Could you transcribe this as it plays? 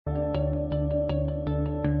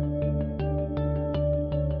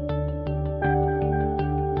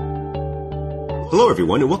Hello,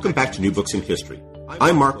 everyone, and welcome back to New Books in History.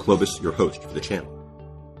 I'm Mark Clovis, your host for the channel.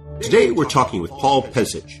 Today, we're talking with Paul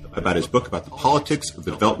Pedisich about his book about the politics of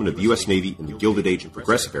the development of the U.S. Navy in the Gilded Age and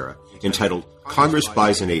Progressive Era, entitled Congress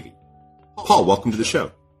Buys a Navy. Paul, welcome to the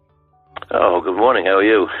show. Oh, good morning. How are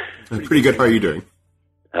you? Pretty good. How are you doing?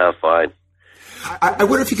 Fine. I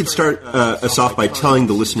wonder if you could start us off by telling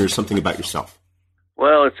the listeners something about yourself.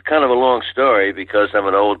 Well, it's kind of a long story because I'm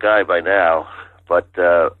an old guy by now, but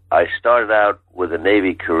I started out with a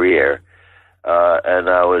Navy career, and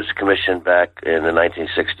I was commissioned back in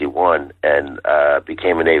 1961 and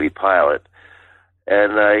became a Navy pilot.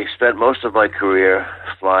 And I spent most of my career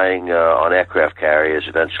flying on aircraft carriers.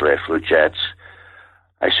 Eventually, I flew jets.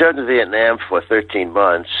 I served in Vietnam for 13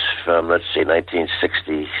 months from,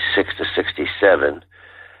 1966 to 67.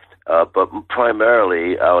 But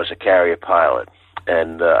primarily, I was a carrier pilot.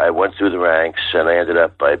 And I went through the ranks, and I ended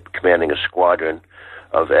up by commanding a squadron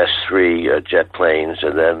of S-3 jet planes,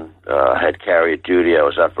 and then had carrier duty. I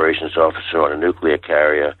was operations officer on a nuclear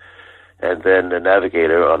carrier, and then a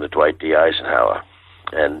navigator on the Dwight D. Eisenhower.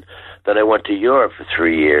 And then I went to Europe for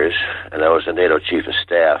 3 years, and I was a NATO chief of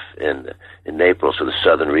staff in Naples, for the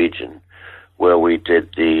southern region, where we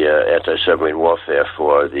did the anti-submarine warfare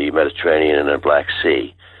for the Mediterranean and the Black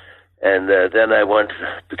Sea. And then I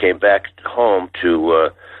came back home to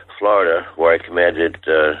Florida, where I commanded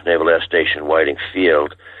Naval Air Station Whiting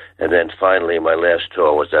Field. And then finally, my last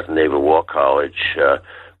tour was at the Naval War College,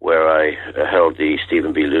 where I held the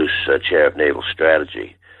Stephen B. Luce Chair of Naval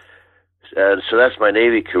Strategy. And so that's my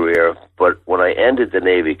Navy career. But when I ended the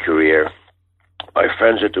Navy career, my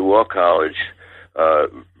friends at the War College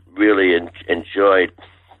really enjoyed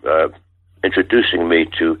introducing me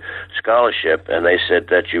to scholarship, and they said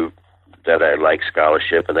that I like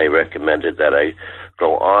scholarship, and they recommended that I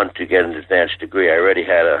go on to get an advanced degree. I already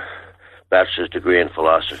had a bachelor's degree in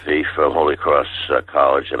philosophy from Holy Cross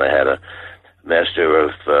College, and I had a master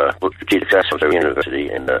of strategic studies from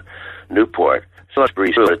University in Newport. So it's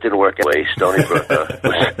pretty, but it didn't work anyway. Stony Brook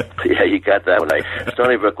yeah, you got that one.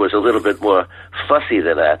 Stony Brook was a little bit more fussy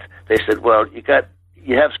than that. They said, well,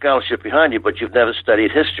 you have scholarship behind you, but you've never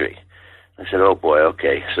studied history. I said, oh boy,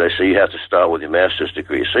 okay. So you have to start with your master's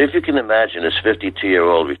degree. So if you can imagine this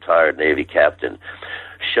 52-year-old retired Navy captain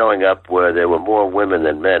showing up where there were more women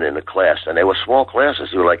than men in the class, and they were small classes.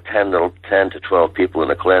 There were like 10 to 12 people in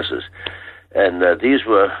the classes. And these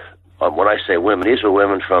were, when I say women, these were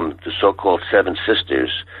women from the so-called Seven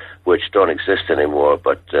Sisters, which don't exist anymore,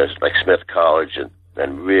 but like Smith College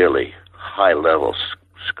and really high-level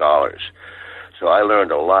scholars. So I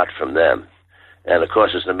learned a lot from them. And, of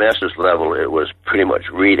course, as the master's level, it was pretty much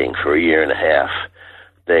reading for a year and a half.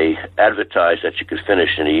 They advertised that you could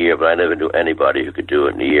finish in a year, but I never knew anybody who could do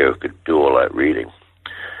it in a year who could do all that reading.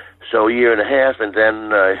 So a year and a half, and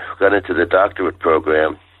then I got into the doctorate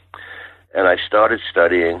program, and I started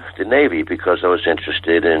studying the Navy because I was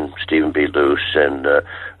interested in Stephen B. Luce and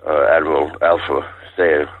Admiral Alpha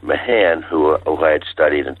Thayer Mahan, who I had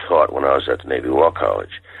studied and taught when I was at the Navy War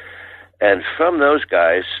College. And from those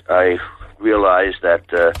guys, I realized that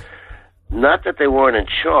not that they weren't in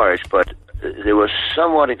charge, but they were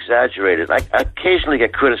somewhat exaggerated. I occasionally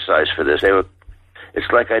get criticized for this. It's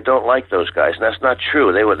like I don't like those guys, and that's not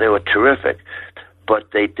true. They were terrific, but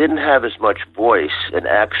they didn't have as much voice in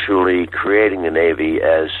actually creating the Navy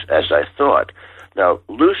as I thought. Now,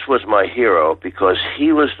 Luce was my hero because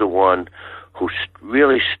he was the one who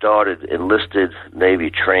really started enlisted Navy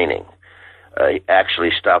training. He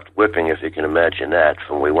actually stopped whipping, if you can imagine that,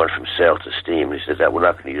 when we went from sail to steam. He said that we're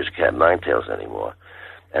not going to use Cat Ninetails anymore.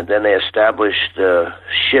 And then they established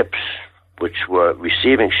ships, which were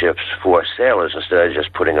receiving ships for sailors instead of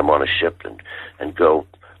just putting them on a ship and go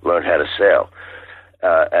learn how to sail.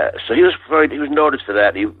 So he was noted for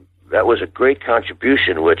that. That was a great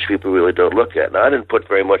contribution, which people really don't look at. Now, I didn't put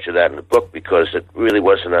very much of that in the book because it really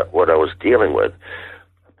wasn't what I was dealing with.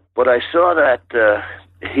 But I saw that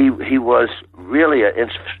he was really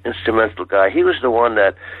an instrumental guy. He was the one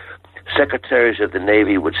that secretaries of the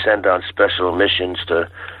Navy would send on special missions to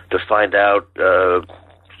find out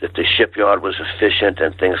if the shipyard was efficient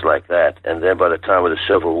and things like that. And then by the time of the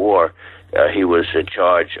Civil War, he was in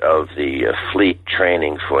charge of the fleet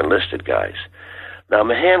training for enlisted guys. Now,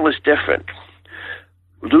 Mahan was different.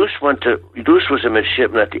 Luce was a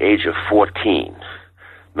midshipman at the age of 14.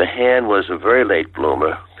 Mahan was a very late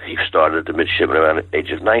bloomer. He started the midshipman around the age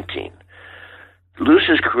of 19.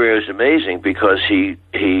 Luce's career is amazing because he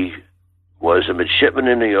was a midshipman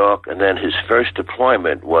in New York, and then his first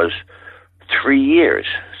deployment was 3 years.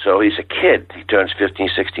 So he's a kid. He turns 15,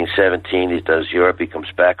 16, 17. He does Europe. He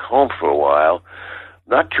comes back home for a while.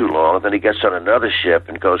 not too long. Then he gets on another ship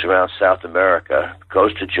and goes around South America,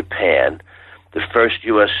 goes to Japan, the first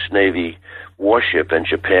U.S. Navy warship in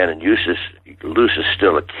Japan, and Luce is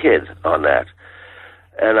still a kid on that.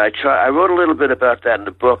 And I wrote a little bit about that in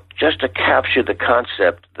the book just to capture the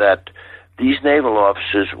concept that these naval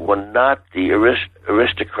officers were not the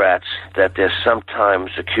aristocrats that they're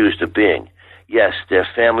sometimes accused of being. Yes, their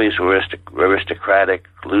families were aristocratic.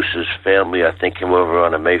 Luce's family, I think, came over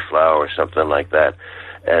on a Mayflower or something like that,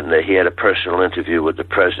 and he had a personal interview with the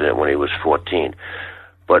president when he was 14.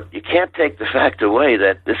 But you can't take the fact away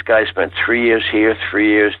that this guy spent 3 years here, 3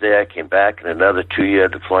 years there, came back in another 2-year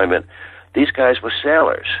deployment. These guys were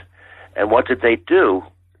sailors. And what did they do?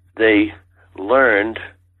 They learned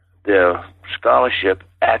their scholarship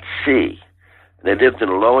at sea. They lived in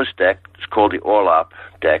the lowest deck. It's called the orlop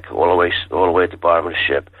deck, all the way at the bottom of the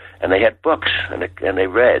ship. And they had books, and they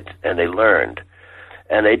read, and they learned.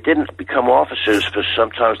 And they didn't become officers for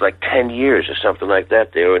sometimes like 10 years or something like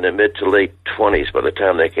that. They were in their mid to late 20s by the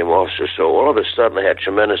time they became officers. So all of a sudden they had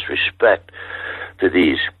tremendous respect to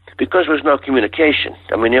these, because there was no communication.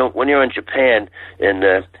 I mean, when you're in Japan in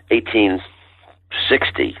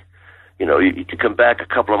 1860, you come back a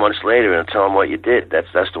couple of months later and tell them what you did.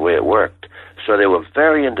 That's the way it worked. So they were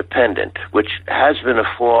very independent, which has been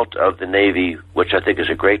a fault of the Navy, which I think is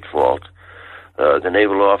a great fault. The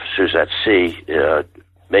naval officers at sea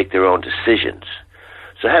make their own decisions.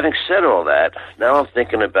 So having said all that, now I'm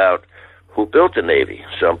thinking about who built the Navy.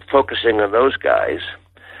 So I'm focusing on those guys.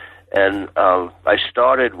 And I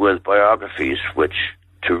started with biographies, which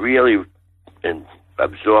to really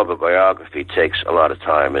absorb a biography takes a lot of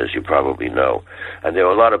time, as you probably know. And there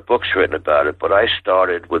were a lot of books written about it, but I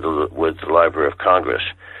started with the Library of Congress.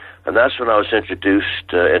 And that's when I was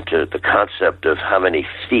introduced into the concept of how many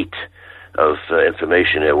feet of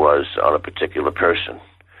information there was on a particular person.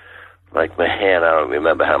 Like my hand, I don't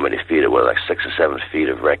remember how many feet it was, like 6 or 7 feet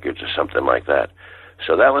of records or something like that.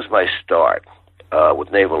 So that was my start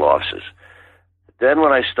with naval officers. Then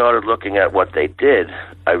when I started looking at what they did,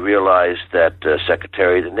 I realized that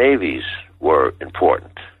Secretary of the Navies were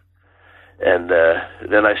important. And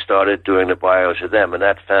then I started doing the bios of them, and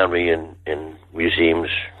that found me in museums,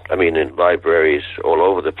 in libraries all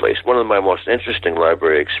over the place. One of my most interesting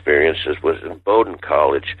library experiences was in Bowdoin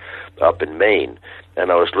College up in Maine,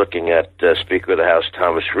 and I was looking at Speaker of the House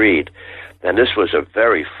Thomas Reed, and this was a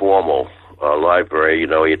very formal library.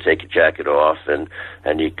 You take your jacket off, and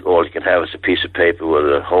all you can have is a piece of paper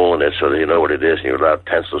with a hole in it so that you know what it is, and you're allowed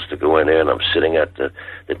pencils to go in there, and I'm sitting at the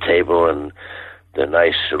table, and the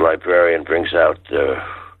nice librarian brings out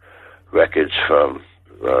records from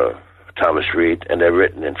Thomas Reed, and they're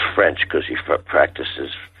written in French because he practiced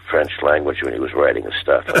his French language when he was writing his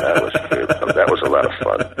stuff, and that was a lot of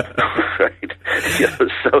fun, right?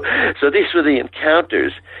 So these were the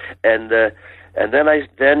encounters, and then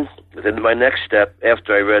my next step,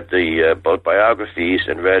 after I read the both biographies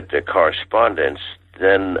and read the correspondence,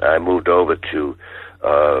 then I moved over to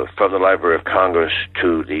from the Library of Congress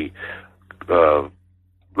to the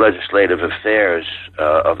legislative affairs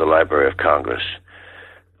of the Library of Congress.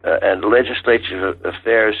 And the legislative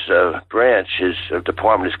affairs branch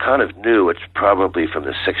department is kind of new. It's probably from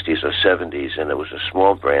the 60s or 70s, and it was a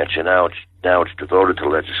small branch, and now it's devoted to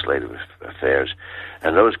legislative affairs.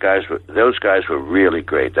 And those guys were really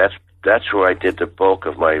great. That's where I did the bulk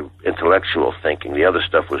of my intellectual thinking. The other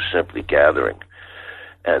stuff was simply gathering.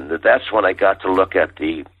 And that's when I got to look at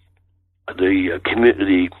the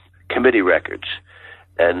committee records.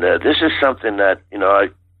 And this is something that,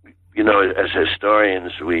 as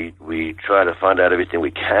historians, we try to find out everything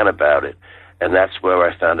we can about it, and that's where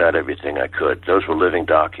I found out everything I could. Those were living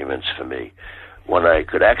documents for me. When I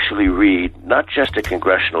could actually read not just a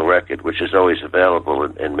congressional record, which is always available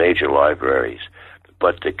in major libraries,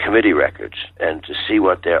 but the committee records, and to see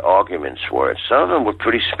what their arguments were. And some of them were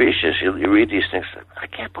pretty specious. You read these things, I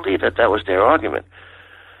can't believe that was their argument.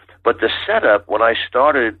 But the setup, when I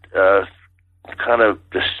started kind of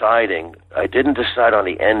deciding, I didn't decide on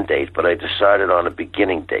the end date, but I decided on a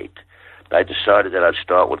beginning date. I decided that I'd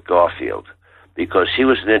start with Garfield, because he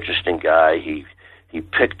was an interesting guy. He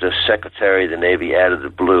picked a Secretary of the Navy out of the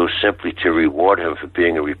blue simply to reward him for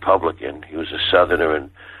being a Republican. He was a Southerner in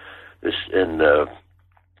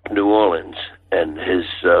New Orleans, and his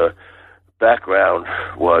background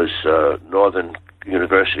was northern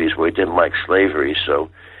universities where he didn't like slavery, so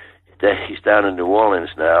he's down in New Orleans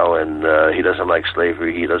now, and he doesn't like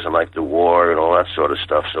slavery, he doesn't like the war, and all that sort of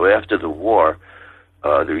stuff. So after the war,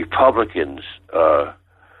 the Republicans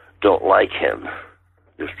don't like him.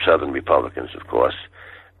 The Southern Republicans, of course.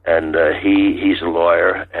 And he's a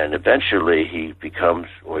lawyer, and eventually he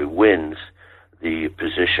wins the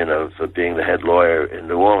position of being the head lawyer in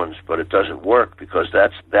New Orleans, but it doesn't work because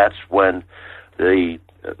that's when at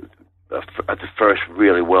the first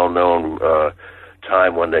really well-known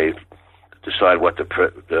time when they decide what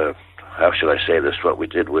how should I say this, what we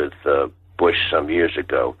did with Bush some years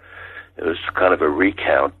ago. It was kind of a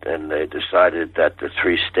recount, and they decided that the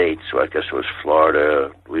three states, well, I guess it was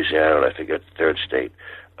Florida, Louisiana, and I forget the third state,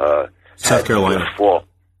 South Carolina.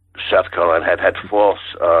 South Carolina had false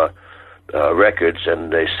records,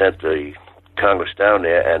 and they sent the Congress down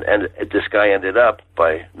there, and this guy ended up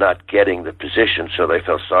by not getting the position, so they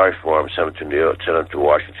felt sorry for him, sent him to New York, sent him to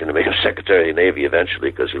Washington, and made him Secretary of the Navy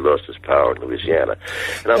eventually because he lost his power in Louisiana.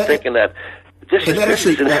 And I'm thinking that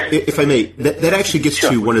if I may, that actually gets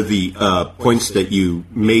to one of the points that you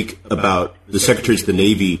make about the Secretaries of the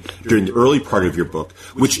Navy during the early part of your book,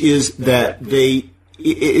 which is that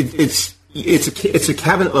it's a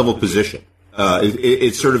cabinet level position.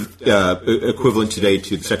 It's sort of equivalent today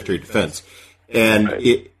to the Secretary of Defense, and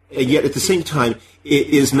yet at the same time, it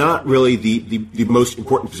is not really the most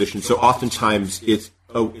important position. So oftentimes it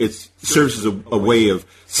serves as a way of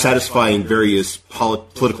satisfying various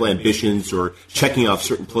political ambitions or checking off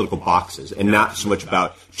certain political boxes, and not so much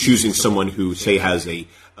about choosing someone who, say, has a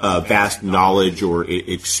vast knowledge or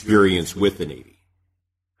experience with the Navy.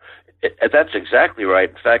 That's exactly right.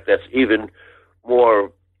 In fact, that's even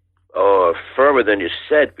more firmer than you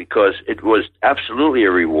said, because it was absolutely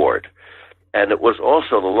a reward, and it was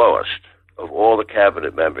also the lowest of all the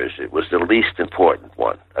cabinet members. It was the least important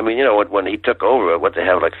one. I mean, when he took over, they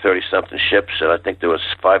have like 30-something ships, and I think there was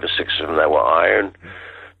 5 or 6 of them that were iron.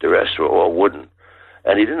 The rest were all wooden,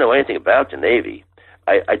 and he didn't know anything about the Navy.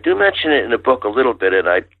 I do mention it in the book a little bit, and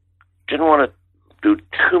I didn't want to do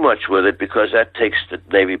too much with it because that takes the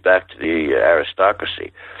Navy back to the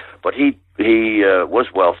aristocracy. But he was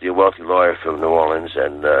wealthy, a wealthy lawyer from New Orleans,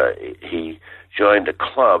 and he joined a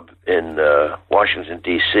club in Washington,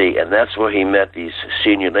 D.C., and that's where he met these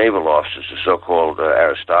senior naval officers, the so-called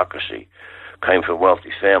aristocracy, came from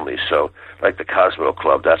wealthy families, so like the Cosmo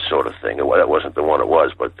Club, that sort of thing. Well, that wasn't the one it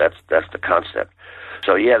was, but that's the concept.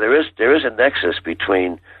 So, yeah, there is a nexus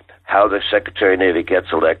between how the Secretary of the Navy gets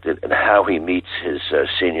elected and how he meets his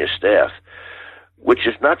senior staff, which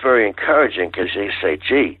is not very encouraging because they say,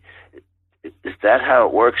 gee, is that how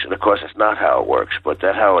it works? And, of course, it's not how it works, but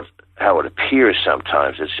that's how it appears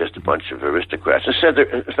sometimes. It's just a bunch of aristocrats.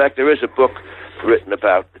 In fact, there is a book written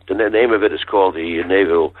about, the name of it is called The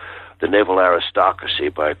Naval Aristocracy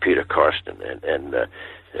by Peter Karsten, and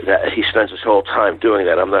he spends his whole time doing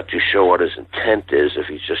that. I'm not too sure what his intent is, if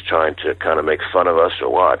he's just trying to kind of make fun of us or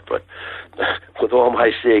what, but with all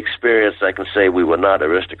my sea experience, I can say we were not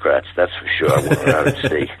aristocrats, that's for sure. I went around at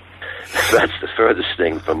sea. That's the furthest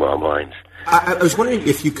thing from our minds. I was wondering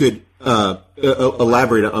if you could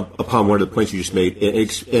elaborate upon one of the points you just made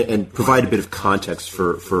and provide a bit of context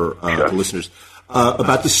for Sure. The listeners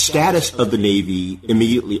about the status of the Navy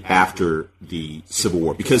immediately after the Civil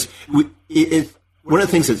War. Because one of the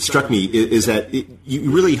things that struck me is that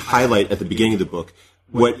you really highlight at the beginning of the book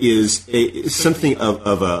what is something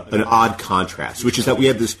of an odd contrast, which is that we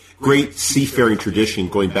have this great seafaring tradition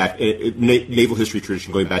going back, naval history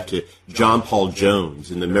tradition going back to John Paul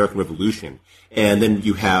Jones in the American Revolution, and then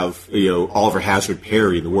you have Oliver Hazard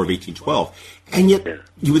Perry in the War of 1812, and yet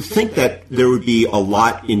you would think that there would be a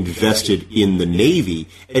lot invested in the Navy,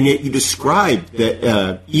 and yet you describe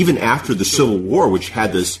that even after the Civil War, which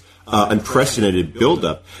had this unprecedented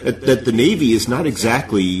buildup, that the Navy is not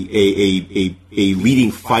exactly a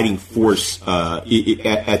leading fighting force at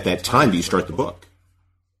that time that you start the book.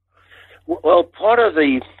 Well, part of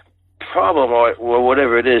the problem, or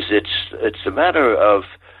whatever it is, it's a matter of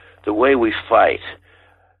the way we fight.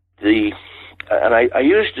 And I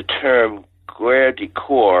use the term guerre de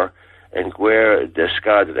corps and guerre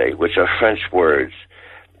d'escadre, which are French words.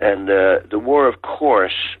 And the war, of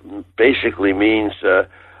course, basically means a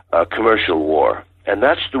commercial war. And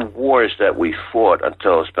that's the wars that we fought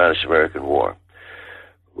until the Spanish-American War.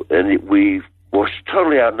 And we were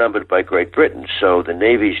totally outnumbered by Great Britain, so the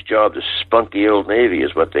Navy's job, the spunky old Navy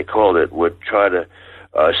is what they called it, would try to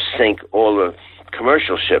sink all the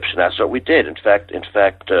commercial ships, and that's what we did. In fact,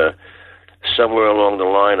 somewhere along the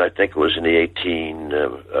line, I think it was in the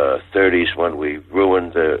 1830s when we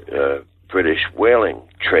ruined the British whaling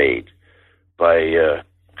trade by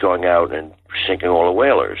going out and sinking all the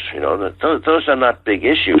whalers. Those are not big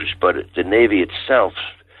issues, but the Navy itself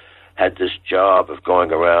had this job of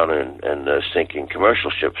going around and sinking commercial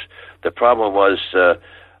ships. The problem was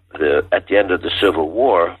at the end of the Civil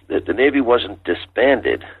War, the Navy wasn't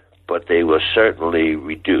disbanded, but they were certainly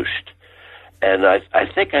reduced. And I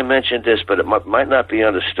think I mentioned this, but it might not be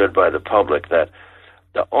understood by the public, that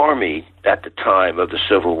the Army at the time of the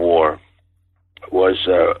Civil War was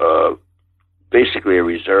basically a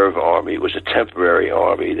reserve army. It was a temporary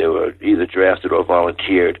army. They were either drafted or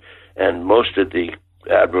volunteered, and most of the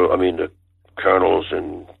the colonels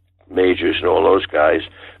and majors and all those guys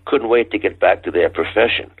couldn't wait to get back to their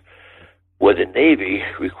profession. Where the Navy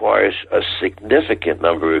requires a significant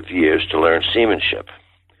number of years to learn seamanship.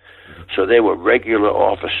 So they were regular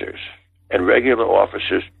officers, and regular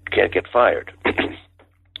officers can't get fired.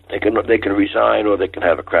 They can resign, or they can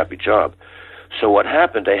have a crappy job. So what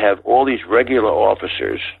happened, they have all these regular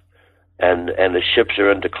officers, and the ships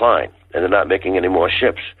are in decline, and they're not making any more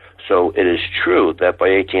ships. So it is true that by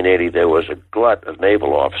 1880 there was a glut of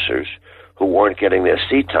naval officers who weren't getting their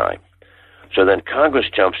sea time. So then Congress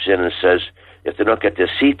jumps in and says, if they don't get their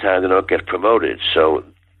sea time, they don't get promoted. So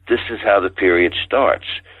this is how the period starts.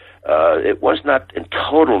 It was not in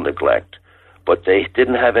total neglect, but they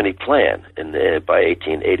didn't have any plan by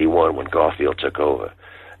 1881 when Garfield took over.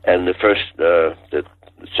 And the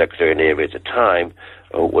Secretary of the Navy at the time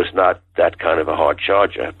was not that kind of a hard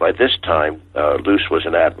charger. By this time, Luce was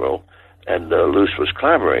an admiral, and Luce was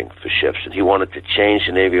clamoring for ships, and he wanted to change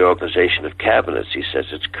the Navy organization of cabinets. He says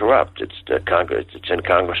it's corrupt. It's in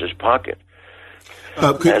Congress's pocket.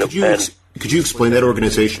 Could you explain that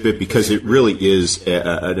organization a bit, because it really is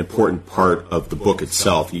an important part of the book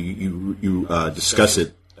itself. You discuss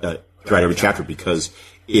it throughout every chapter because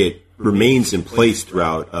it remains in place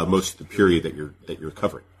throughout most of the period that you're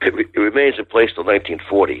covering. It remains in place till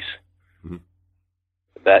 1940s. Mm-hmm.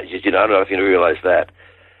 That I don't know if you realize that.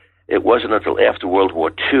 It wasn't until after World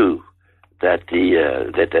War II that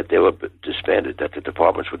that they were disbanded, that the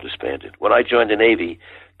departments were disbanded. When I joined the Navy,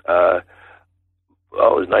 it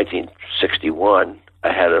was 1961.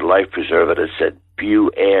 I had a life preserver that said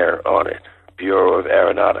BUAIR on it, Bureau of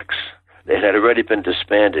Aeronautics. They had already been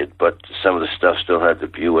disbanded, but some of the stuff still had the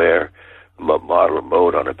BUAIR model or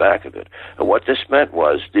mode on the back of it. And what this meant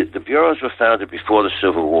was the bureaus were founded before the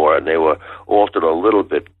Civil War, and they were altered a little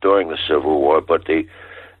bit during the Civil War, but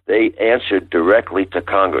they answered directly to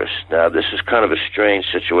Congress. Now, this is kind of a strange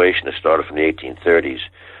situation that started from the 1830s,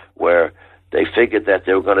 where they figured that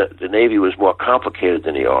the Navy was more complicated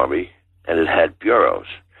than the Army, and it had bureaus.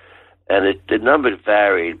 And the number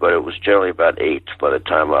varied, but it was generally about 8 by the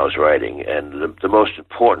time I was writing. And the most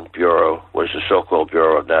important bureau was the so-called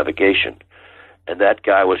Bureau of Navigation. And that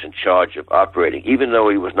guy was in charge of operating. Even though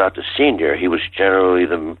he was not the senior, he was generally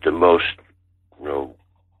the most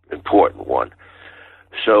important one.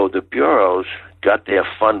 So the bureaus got their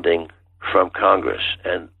funding from Congress.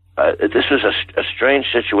 And this was a strange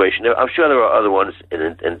situation. I'm sure there are other ones,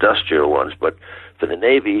 industrial ones, but for the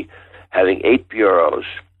Navy, having 8 bureaus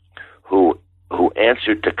who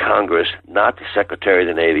answered to Congress, not the Secretary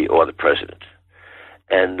of the Navy or the President.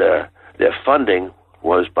 And their funding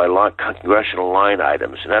was by congressional line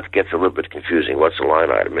items, and that gets a little bit confusing. What's a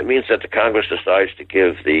line item? It means that the Congress decides to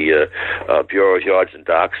give the Bureau of Yards and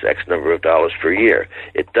Docks X number of dollars per year.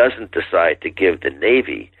 It doesn't decide to give the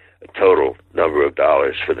Navy a total number of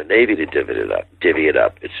dollars for the Navy to divvy it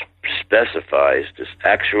up. It specifies this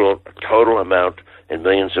actual total amount in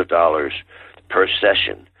millions of dollars per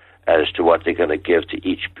session as to what they're going to give to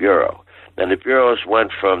each bureau. And the bureaus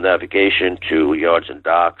went from navigation to yards and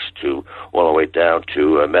docks to all the way down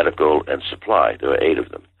to medical and supply. There were 8 of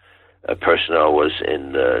them. Personnel was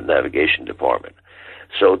in the navigation department.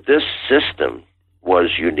 So this system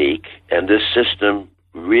was unique, and this system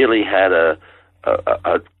really had a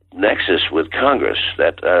nexus with Congress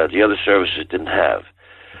that the other services didn't have.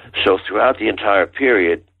 So throughout the entire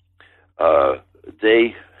period,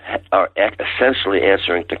 they are essentially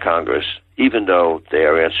answering to Congress, even though they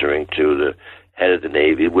are answering to the head of the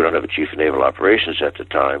Navy. We don't have a chief of naval operations at the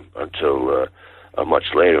time until much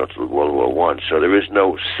later, until World War I. So there is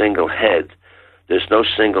no single head. There's no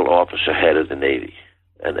single officer head of the Navy.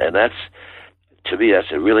 And that's, to me,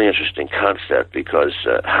 that's a really interesting concept, because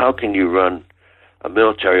how can you run a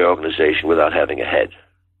military organization without having a head?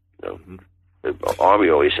 The Army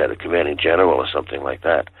always had a commanding general or something like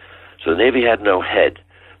that. So the Navy had no head.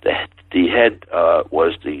 The head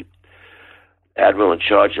was the admiral in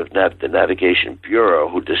charge of the Navigation Bureau,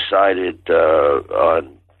 who decided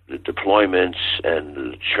on the deployments and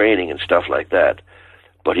the training and stuff like that.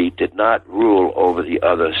 But he did not rule over the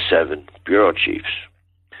other 7 bureau chiefs.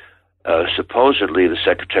 Supposedly the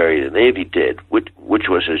Secretary of the Navy did, which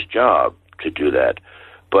was his job to do that.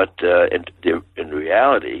 But in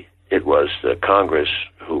reality, it was the Congress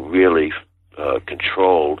who really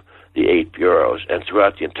controlled the 8 bureaus. And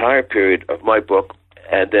throughout the entire period of my book,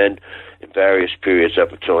 and then in various periods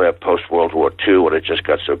up until post-World War II, when it just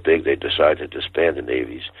got so big they decided to disband the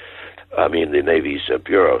Navy's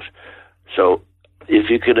bureaus. So if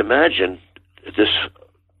you can imagine this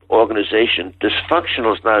organization,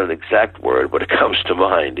 dysfunctional is not an exact word, but it comes to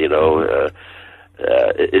mind, is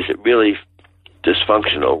it really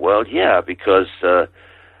dysfunctional? Well, yeah, because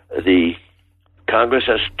the Congress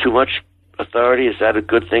has too much authority. Is that a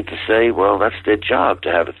good thing to say? Well, that's their job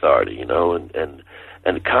to have authority,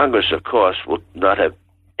 and Congress, of course, will not have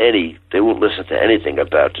they won't listen to anything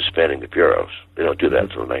about disbanding the bureaus. They don't do that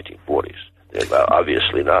until the 1940s.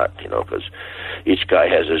 Obviously not, because each guy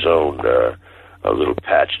has his own a little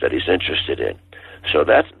patch that he's interested in. So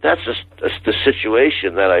that's the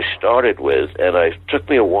situation that I started with, and it took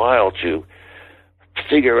me a while to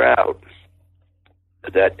figure out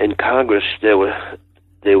that in Congress they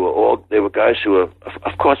were guys who were,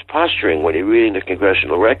 of course, posturing when you're reading the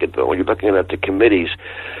congressional record, but when you're looking at the committees,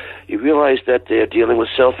 you realize that they're dealing with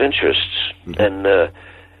self-interests. Mm-hmm. And,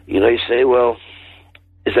 you say, well,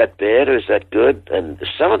 is that bad or is that good? And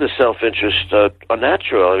some of the self-interests are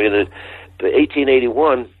natural. I mean, in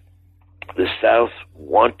 1881, the South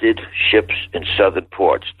wanted ships in southern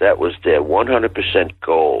ports. That was their 100%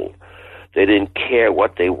 goal. They didn't care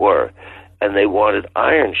what they were. And they wanted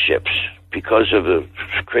iron ships because of the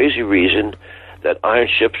crazy reason that iron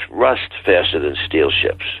ships rust faster than steel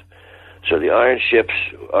ships. So the iron ships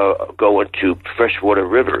go into freshwater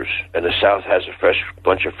rivers, and the South has a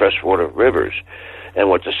bunch of freshwater rivers. And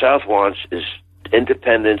what the South wants is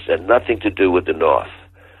independence and nothing to do with the North.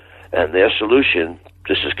 And their solution,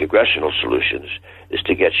 this is congressional solutions, is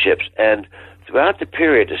to get ships. And throughout the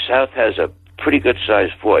period, the South has a pretty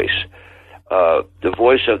good-sized voice. The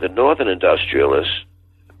voice of the Northern industrialists,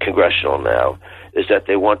 congressional now, is that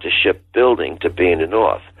they want the shipbuilding to be in the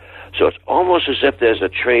North. So it's almost as if there's a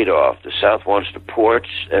trade-off. The South wants the ports,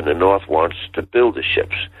 and the North wants to build the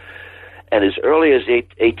ships. And as early as the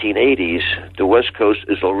 1880s, the West Coast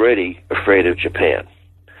is already afraid of Japan.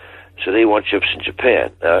 So they want ships in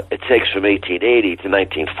Japan. It takes from 1880 to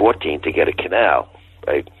 1914 to get a canal,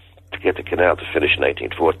 right? To get the canal to finish in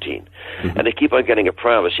 1914. Mm-hmm. And they keep on getting a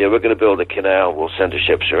promise, we're going to build a canal, we'll send the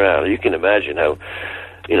ships around. You can imagine how,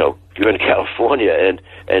 you're in California,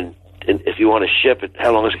 and if you want to ship it,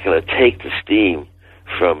 how long is it going to take to steam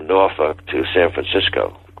from Norfolk to San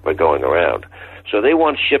Francisco by going around? So they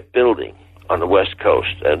want shipbuilding on the West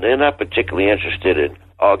Coast, and they're not particularly interested in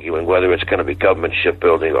arguing whether it's going to be government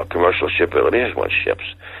shipbuilding or commercial shipbuilding. They just want ships.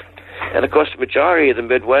 And, of course, the majority of the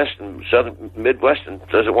Midwest and Southern Midwestern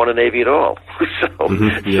doesn't want a Navy at all.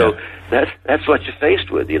 So that's what you're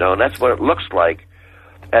faced with, and that's what it looks like.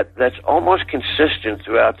 That's almost consistent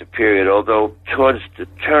throughout the period, although towards the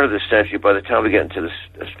turn of the century, by the time we get into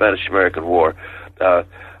the Spanish-American War,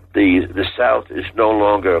 the South is no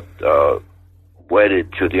longer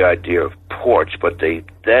wedded to the idea of ports, but they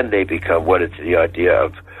become wedded to the idea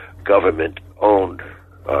of government-owned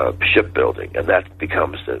shipbuilding, and that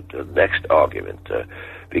becomes the next argument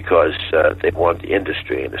because they want the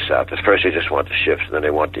industry in the South. At first they just want the ships, and then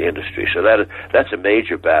they want the industry. So that's a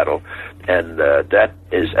major battle, and that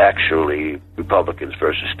is actually Republicans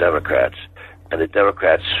versus Democrats. And the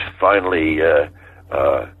Democrats finally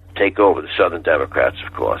take over, the Southern Democrats,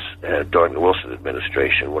 of course, during the Wilson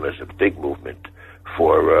administration, when there's a big movement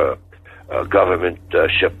for government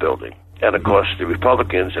shipbuilding. And, of course, the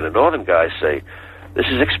Republicans and the Northern guys say, this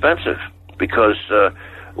is expensive because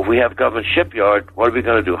if we have government shipyard, what are we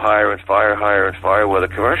going to do? Hire and fire? Well, the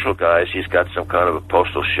commercial guys, he's got some kind of a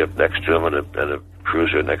postal ship next to him and a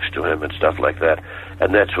cruiser next to him and stuff like that.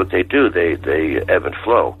 And that's what they do. They ebb and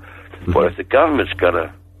flow. Mm-hmm. But if the government's going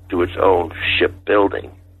to do its own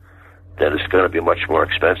shipbuilding, then it's going to be much more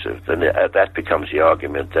expensive. Then that becomes the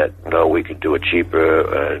argument that, no, we can do it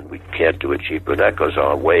cheaper and we can't do it cheaper. That goes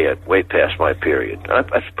on way past my period.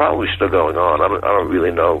 That's probably still going on. I don't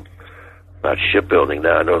really know about shipbuilding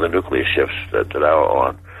now. I know the nuclear ships that I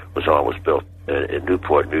was built in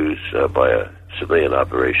Newport News by a civilian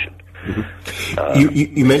operation.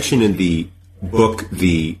 Mm-hmm. You mentioned in the book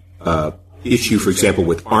the issue, for example,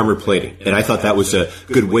 with armor plating, and I thought that was a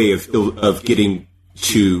good way of getting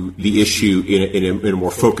to the issue in a more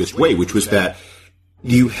focused way, which was that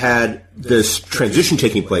you had this transition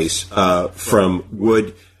taking place from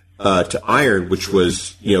wood to iron, which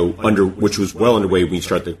was well underway when you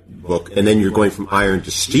start the book, and then you're going from iron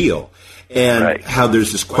to steel, and right. How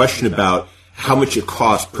there's this question about how much it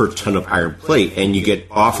costs per ton of iron plate, and you get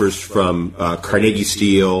offers from Carnegie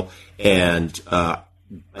Steel and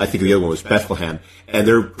I think the other one was Bethlehem, and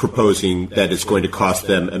they're proposing that it's going to cost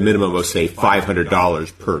them a minimum of, say,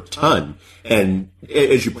 $500 per ton. And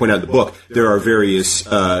as you point out in the book, there are various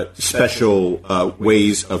special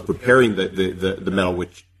ways of preparing the metal,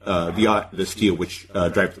 which the steel, which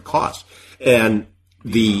drive the cost. And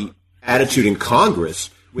the attitude in Congress,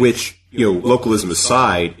 which, localism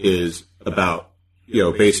aside, is about,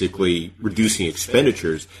 basically reducing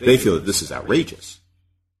expenditures, they feel that this is outrageous.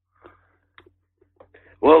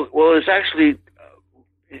 Well, it's actually,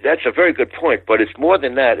 that's a very good point, but it's more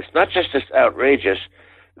than that. It's not just as outrageous.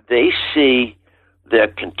 They see their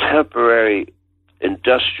contemporary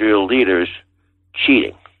industrial leaders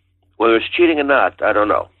cheating. Whether it's cheating or not, I don't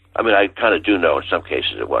know. I mean, I kind of do know in some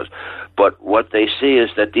cases it was. But what they see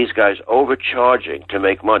is that these guys overcharging to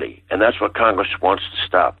make money, and that's what Congress wants to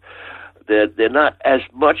stop. They're not as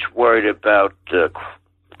much worried about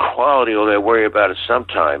quality, or they're worried about it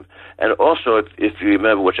sometime. And also, if you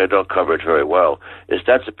remember, which I don't cover it very well, is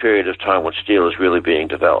that's a period of time when steel is really being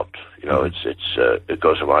developed. It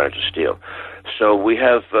goes from iron to steel. So we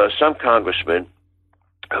have some congressmen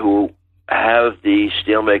who have the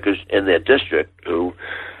steelmakers in their district who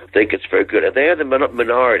think it's very good, and they are the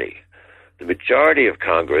minority. The majority of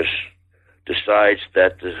Congress decides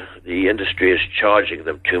that the industry is charging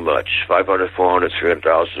them too much, $500, $400,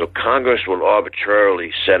 $300. So Congress will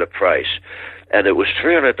arbitrarily set a price. And it was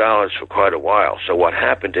 $300 for quite a while. So what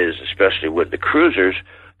happened is, especially with the cruisers,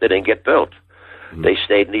 they didn't get built. Mm-hmm. They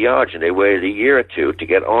stayed in the yards, and they waited a year or two to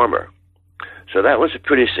get armor. So that was a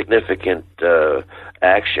pretty significant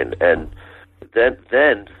action. And then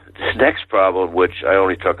the next problem, which I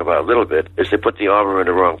only talk about a little bit, is they put the armor in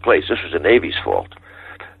the wrong place. This was the Navy's fault.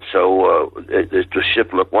 So the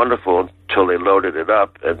ship looked wonderful until they loaded it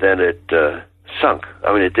up, and then it sunk.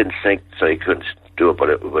 I mean, it didn't sink, so you couldn't do it, but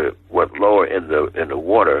it went lower in the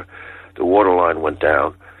water. The water line went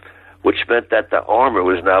down, which meant that the armor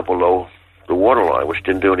was now below the water line, which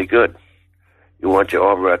didn't do any good. You want your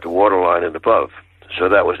armor at the water line and above. So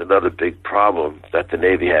that was another big problem that the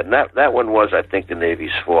Navy had. And that one was, I think, the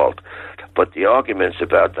Navy's fault. But the arguments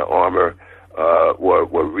about the armor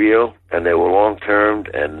were real, and they were long-term,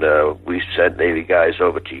 and we sent Navy guys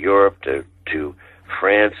over to Europe, to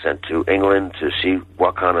France, and to England to see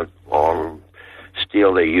what kind of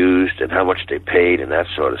steel they used and how much they paid and that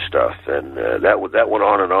sort of stuff. And that went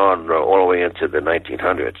on and on all the way into the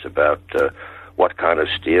 1900s about what kind of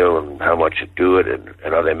steel and how much to do it,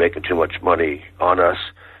 and are they making too much money on us.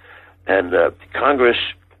 And Congress,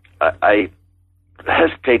 I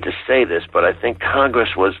hesitate to say this, but I think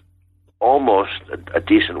Congress was almost a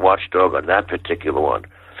decent watchdog on that particular one.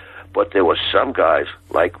 But there were some guys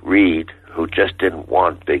like Reed who just didn't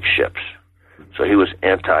want big ships. So he was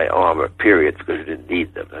anti-armor, period, because he didn't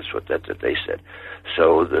need them. That's what they said.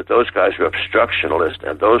 So those guys were obstructionalists,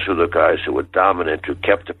 and those were the guys who were dominant, who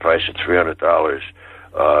kept the price at $300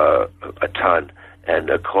 a ton,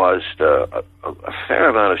 and caused a fair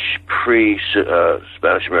amount of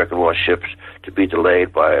pre-Spanish-American War ships to be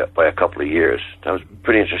delayed by a couple of years. That was a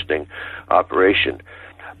pretty interesting operation.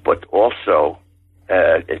 But also,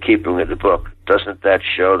 in keeping with the book, doesn't that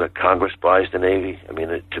show that Congress buys the Navy? I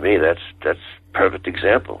mean, to me, that's perfect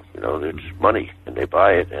example. There's money, and they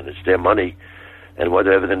buy it, and it's their money, and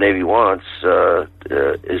whatever the Navy wants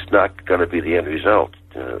is not going to be the end result.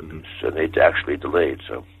 So they actually delayed.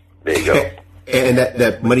 So there you go. And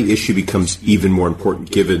that money issue becomes even more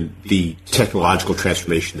important given the technological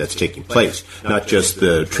transformation that's taking place. Not just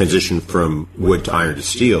the transition from wood to iron to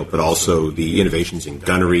steel, but also the innovations in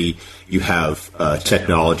gunnery. You have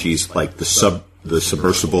technologies like the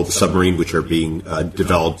submersible, the submarine, which are being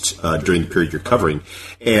developed during the period you're covering.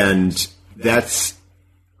 And that's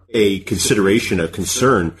a consideration, a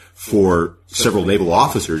concern for several naval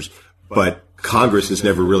officers, but Congress is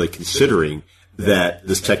never really considering that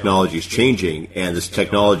this technology is changing, and this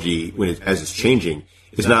technology, as it's changing,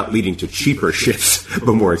 is not leading to cheaper ships,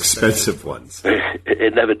 but more expensive ones.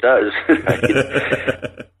 It never does.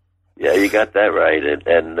 Yeah, you got that right.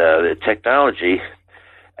 And the technology,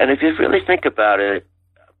 and if you really think about it,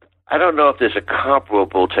 I don't know if there's a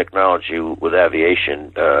comparable technology with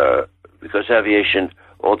aviation, because aviation,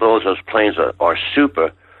 although those planes are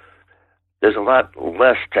super, there's a lot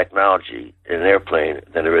less technology in an airplane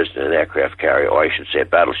than there is in an aircraft carrier, or I should say a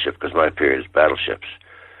battleship, because my period is battleships.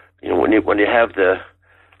 When you have the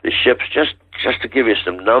ships, just to give you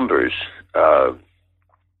some numbers,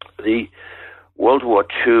 the World War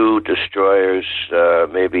II destroyers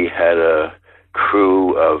maybe had a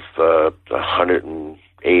crew of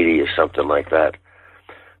 180 or something like that.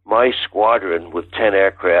 My squadron, with 10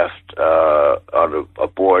 aircraft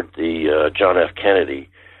aboard the John F. Kennedy,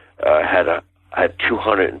 had I had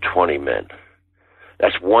 220 men.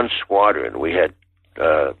 That's one squadron. We had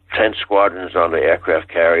 10 squadrons on the aircraft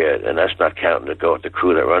carrier, and that's not counting the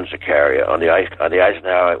crew that runs the carrier. On the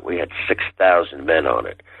Eisenhower, we had 6,000 men on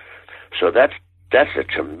it. So that's a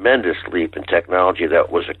tremendous leap in technology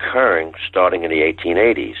that was occurring starting in the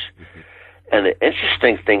 1880s. Mm-hmm. And the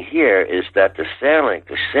interesting thing here is that the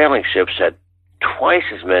sailing ships had twice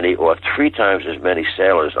as many or 3 times as many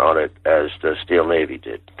sailors on it as the Steel Navy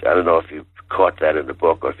did. I don't know if you caught that in the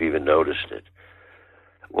book or if you even noticed it.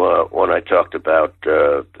 Well, when I talked about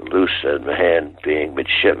Luce and Mahan being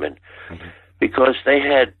midshipmen, mm-hmm. because they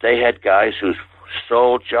had guys whose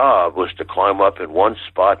sole job was to climb up in one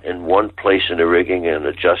spot in one place in the rigging and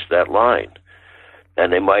adjust that line,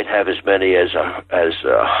 and they might have as many as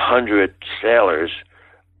 100 sailors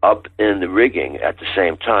up in the rigging at the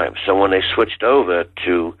same time. So when they switched over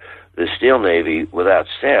to the Steel Navy without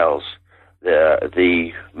sails,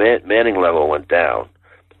 the manning level went down,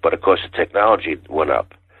 but of course the technology went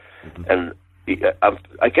up. Mm-hmm. And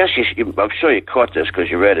I guess I'm sure you caught this because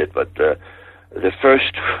you read it, but the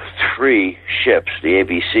first 3 ships, the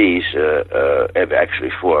ABCs,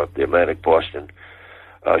 actually 4, the Atlantic, Boston,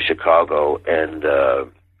 Chicago, and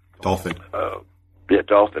Dolphin.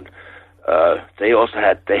 Dolphin. They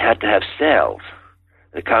had to have sails.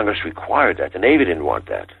 The Congress required that. The Navy didn't want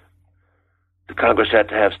that. The Congress had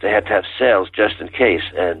to have sails just in case,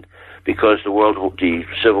 and because the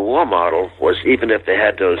Civil War model was, even if they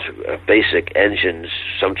had those basic engines,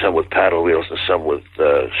 some with paddle wheels and some with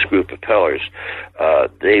screw propellers,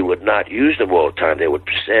 they would not use them all the time. They would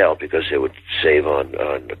sail because they would save on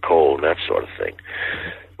the coal and that sort of thing.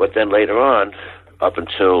 But then later on, up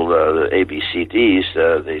until the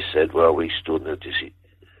ABCDs, they said, well, we still need to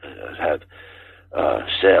have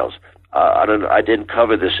sails. I didn't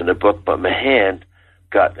cover this in the book, but Mahan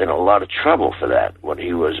got in a lot of trouble for that when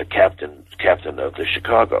he was a captain of the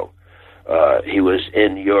Chicago. He was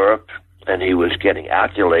in Europe, and he was getting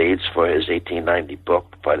accolades for his 1890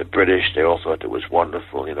 book by the British. They all thought it was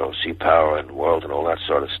wonderful, sea power and world and all that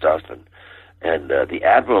sort of stuff. And the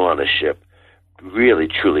admiral on the ship really,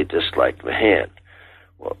 truly disliked Mahan.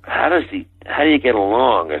 Well, how do you get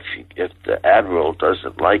along if the admiral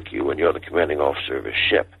doesn't like you when you're the commanding officer of his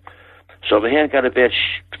ship? So Mahan got a bad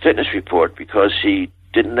fitness report because he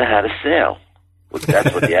didn't know how to sail.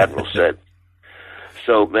 That's what the admiral said.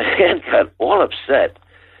 So Mahan got all upset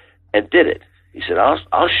and did it. He said,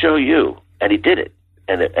 I'll show you. And he did it.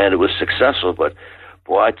 And it was successful. But,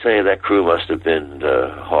 boy, I tell you, that crew must have been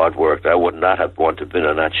hard work. I would not have wanted to have been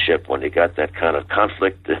on that ship when you got that kind of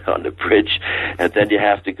conflict on the bridge. And then you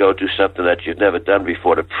have to go do something that you've never done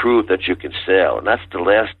before to prove that you can sail. And that's the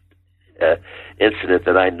last incident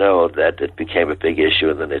that I know that it became a big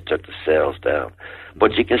issue, and then they took the sails down.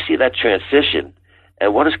 But you can see that transition,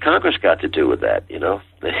 and what has Congress got to do with that?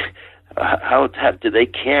 How do they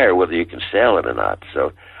care whether you can sail it or not?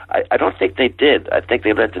 So I don't think they did. I think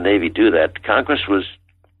they let the Navy do that. Congress was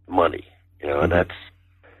money, and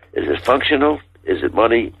is it functional? Is it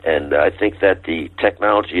money? And I think that the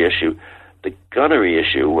technology issue, the gunnery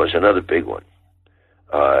issue, was another big one,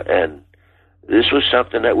 and this was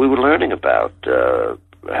something that we were learning about. Do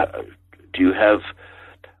you have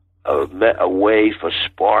a way for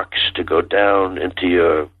sparks to go down into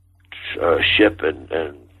your ship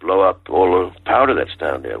and blow up all the powder that's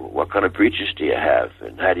down there? What kind of breaches do you have,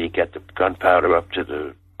 and how do you get the gunpowder up to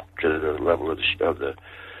the level of the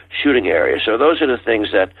shooting area? So those are the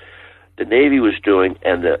things that the Navy was doing,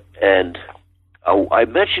 and I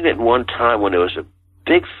mentioned it one time when there was a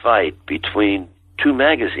big fight between 2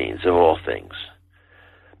 magazines, of all things.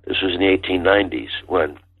 This was in the 1890s,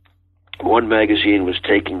 when one magazine was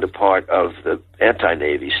taking the part of the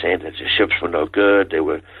anti-Navy, saying that the ships were no good, they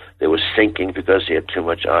were sinking because they had too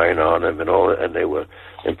much iron on them and they were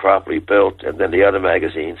improperly built. And then the other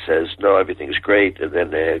magazine says, no, everything's great. And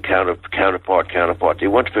then they counterpart. They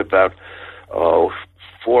went for about 4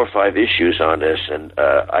 or 5 issues on this, and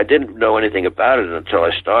I didn't know anything about it until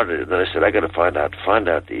I started. And then I said, I got to find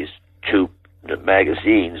out these 2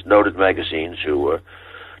 magazines, noted magazines, who were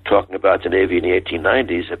talking about the Navy in the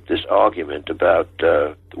 1890s, of this argument about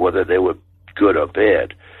whether they were good or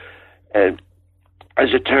bad. And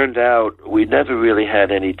as it turned out, we never really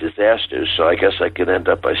had any disasters, so I guess I could end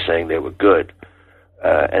up by saying they were good.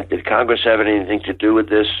 And did Congress have anything to do with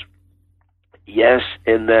this? Yes,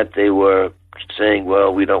 in that they were saying,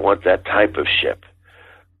 well, we don't want that type of ship.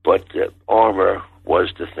 But armor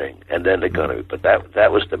was the thing, and then the gunnery. But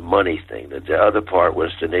that was the money thing. The other part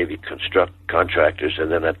was the Navy contractors,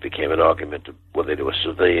 and then that became an argument of whether they were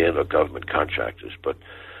civilian or government contractors. But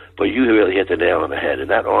you really hit the nail on the head.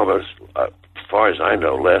 And that armor far as I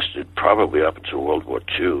know, lasted probably up until World War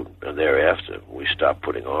II and thereafter. We stopped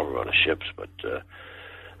putting armor on the ships, but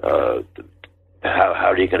how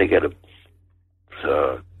are you going to get a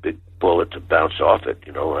big bullet to bounce off it?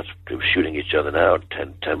 They were shooting each other now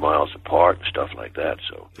 10 miles apart and stuff like that.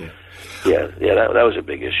 So, that was a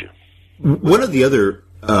big issue. One of the other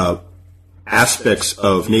aspects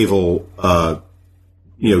of naval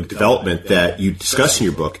development that you discuss in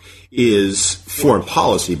your book is foreign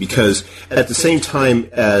policy, because at the same time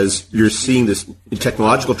as you're seeing this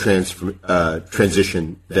technological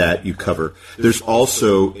transition that you cover, there's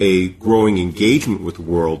also a growing engagement with the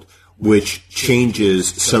world which changes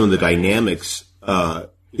some of the dynamics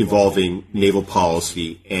involving naval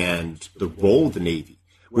policy and the role of the Navy.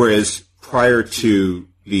 Whereas prior to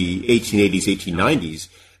the 1880s, 1890s,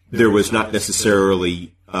 there was not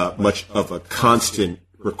necessarily much of a constant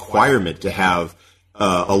requirement to have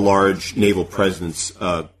a large naval presence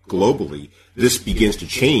globally. This begins to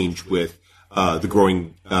change with the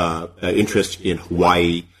growing interest in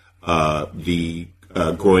Hawaii, the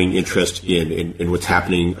growing interest in what's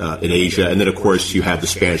happening in Asia, and then of course you have the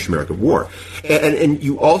Spanish-American War, and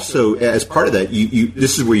you also, as part of that,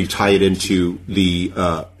 this is where you tie it into the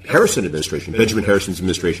Harrison administration, Benjamin Harrison's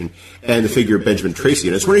administration, and the figure of Benjamin Tracy.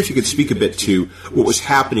 And I was wondering if you could speak a bit to what was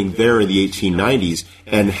happening there in the 1890s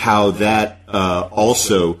and how that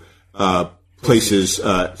also places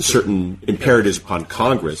certain imperatives upon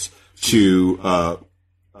Congress to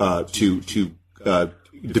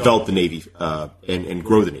develop the Navy and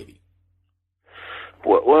grow the Navy.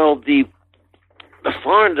 Well, the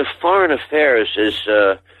foreign affairs is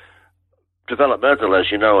developmental, as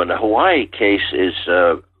you know, and the Hawaii case is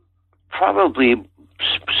probably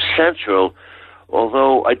central.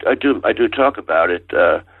 Although I do talk about it.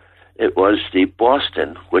 It was the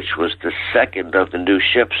Boston, which was the second of the new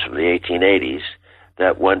ships from the 1880s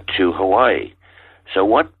that went to Hawaii. So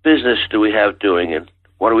what business do we have doing, and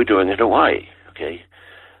what are we doing in Hawaii? Okay.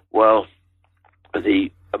 Well,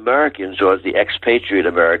 the Americans, or the expatriate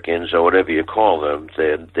Americans, or whatever you call them,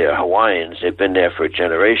 they're Hawaiians. They've been there for a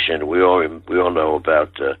generation. We all know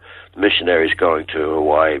about missionaries going to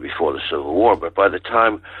Hawaii before the Civil War. But by the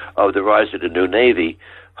time of the rise of the new Navy,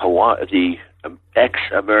 the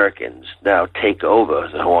ex-Americans now take over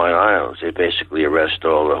the Hawaiian Islands. They basically arrest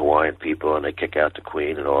all the Hawaiian people, and they kick out the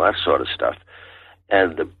Queen and all that sort of stuff.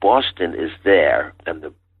 And the Boston is there,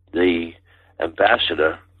 and the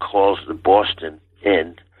ambassador calls the Boston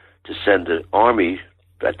in to send the army.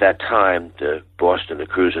 At that time, the Boston, the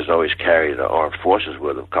cruisers always carried the armed forces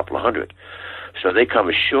with them, a couple of hundred. So they come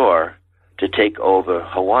ashore to take over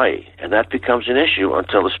Hawaii, and that becomes an issue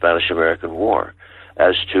until the Spanish-American War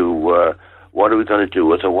as to what are we going to do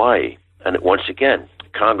with Hawaii. And once again,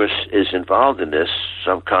 Congress is involved in this.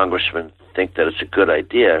 Some congressmen think that it's a good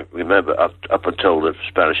idea. Remember, up until the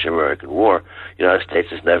Spanish-American War, the United States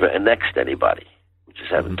has never annexed anybody. We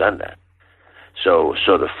just haven't done that. So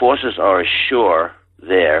the forces are ashore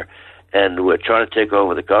there, and we're trying to take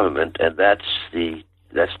over the government, and that's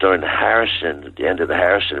during the end of the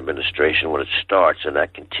Harrison administration when it starts, and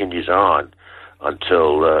that continues on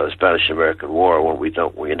until the Spanish-American War, when we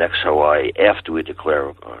annex Hawaii after we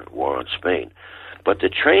declare war on Spain. But the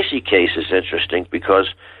Tracy case is interesting because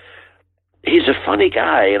he's a funny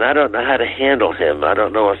guy, and I don't know how to handle him. I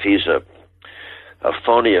don't know if he's a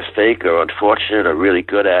phony, a fake, or unfortunate, or really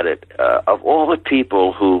good at it. Of all the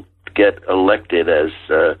people who get elected as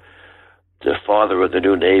the father of the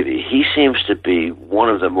new Navy, he seems to be one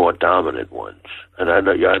of the more dominant ones. And I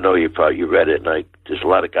know you read it, and there's a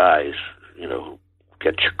lot of guys, who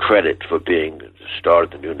get credit for being the start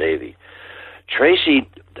of the new Navy. Tracy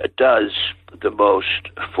does the most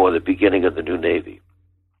for the beginning of the new Navy.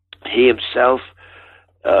 He himself,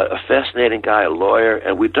 a fascinating guy, a lawyer,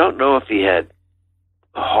 and we don't know if he had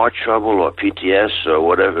heart trouble or PTS or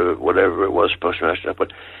whatever it was, postmaster,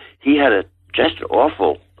 but he had just an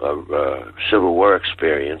awful Civil War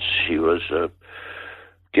experience. He was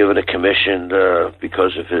given a commission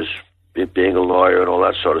because of his being a lawyer and all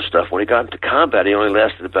that sort of stuff. When he got into combat, he only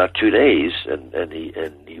lasted about 2 days, and he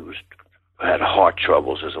had heart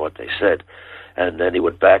troubles, is what they said. And then he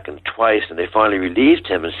went back twice, and they finally relieved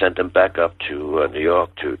him and sent him back up to New York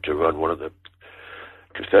to run one of the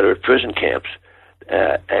Confederate prison camps.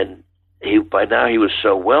 And by now he was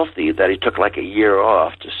so wealthy that he took like a year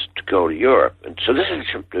off to go to Europe. And so this is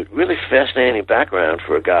a really fascinating background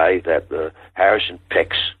for a guy that Harrison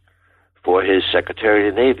picks for his Secretary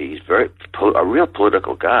of the Navy. He's a real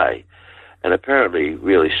political guy, and apparently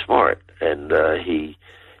really smart. And he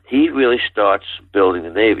really starts building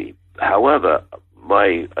the Navy. However,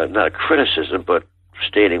 not a criticism, but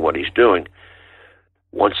stating what he's doing,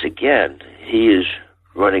 once again, he is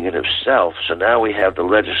running it himself. So now we have the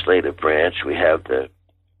legislative branch, we have the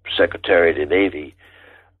Secretary of the Navy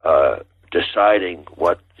deciding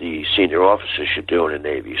what the senior officers should do in the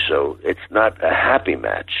Navy. So it's not a happy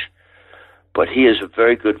match. But he is a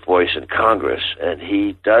very good voice in Congress, and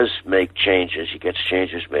he does make changes. He gets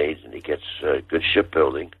changes made, and he gets good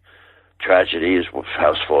shipbuilding. Tragedy, his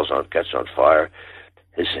house gets on fire.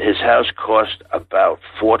 His house cost about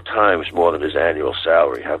 4 times more than his annual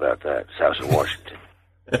salary. How about that? His house in Washington.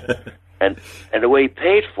 and the way he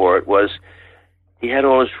paid for it was he had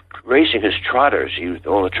all his racing, his trotters.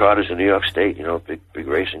 All the trotters in New York State, big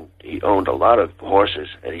racing. He owned a lot of horses,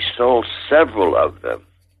 and he sold several of them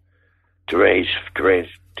to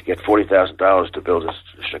get $40,000 to build his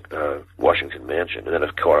Washington mansion, and then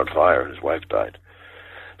it caught on fire, and his wife died.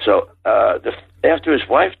 So after his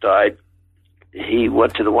wife died, he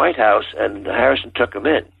went to the White House, and Harrison took him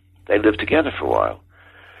in. They lived together for a while.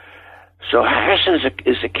 So Harrison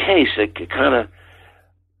is a case that kind of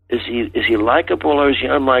is he likable or is he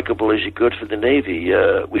unlikable? Is he good for the Navy?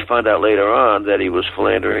 We find out later on that he was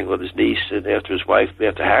philandering with his niece, and after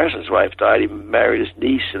Harrison's wife died, he married his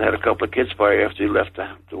niece and had a couple of kids by her after he left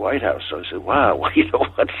the White House. So I said, "Wow,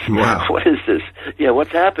 what is this? Yeah,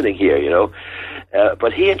 what's happening here?"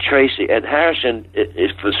 But he and Tracy and Harrison,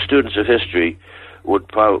 for students of history,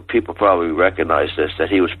 people probably recognize this, that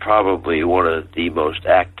he was probably one of the most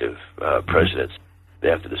active presidents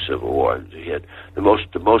after the Civil War. He had the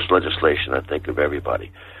most legislation, I think, of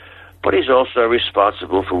everybody. But he's also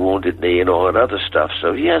responsible for Wounded Knee and all that other stuff.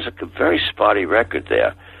 So he has a very spotty record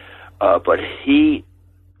there. But he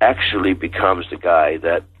actually becomes the guy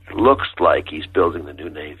that looks like he's building the new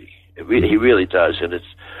Navy. He really does. And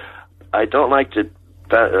I don't like to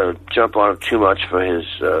jump on him too much for his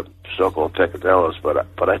so-called peccadillos,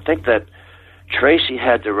 but I think that Tracy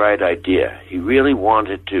had the right idea. He really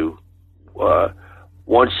wanted to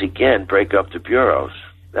once again break up the bureaus.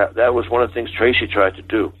 That was one of the things Tracy tried to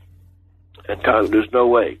do. And there's no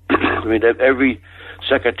way. I mean, every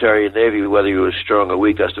Secretary of the Navy, whether he was strong or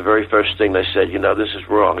weak, that's the very first thing they said, this is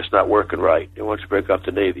wrong, it's not working right. They want to break up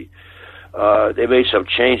the Navy. They made some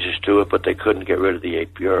changes to it, but they couldn't get rid of the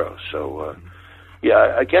 8 bureaus. So,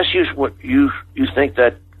 I guess you think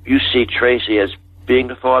that you see Tracy as being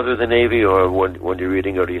the father of the Navy, or when you're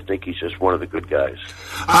reading, or do you think he's just one of the good guys?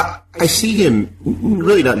 I see him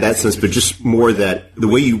really not in that sense, but just more that the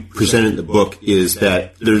way you present it in the book is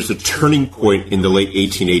that there's a turning point in the late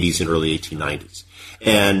 1880s and early 1890s,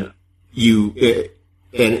 and it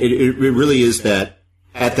really is that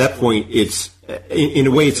at that point it's in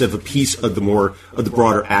a way it's of a piece of the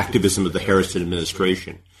broader activism of the Harrison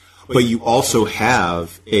administration. But you also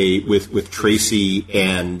have with Tracy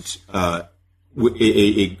and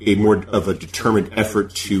a more of a determined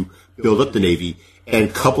effort to build up the Navy,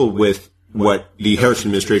 and coupled with what the Harrison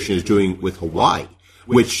administration is doing with Hawaii,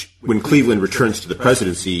 which when Cleveland returns to the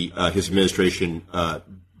presidency, his administration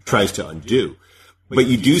tries to undo. But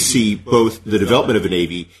you do see both the development of a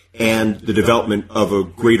Navy and the development of a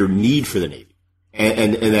greater need for the Navy,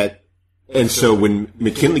 and so when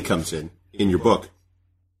McKinley comes in your book,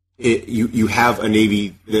 you have a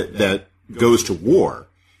Navy that goes to war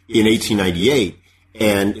in 1898,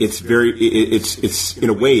 and it's in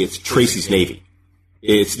a way it's Tracy's Navy.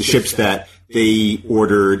 It's the ships that they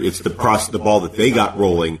ordered. It's the ball that they got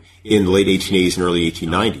rolling in the late 1880s and early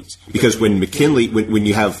 1890s. Because when McKinley, when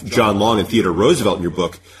you have John Long and Theodore Roosevelt in your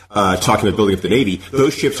book talking about building up the Navy,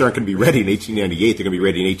 those ships aren't going to be ready in 1898. They're going to be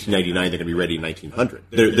ready in 1899. They're going to be ready in 1900.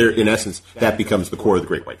 They're in essence, that becomes the core of the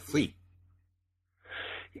Great White Fleet.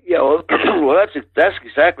 Yeah, well, that's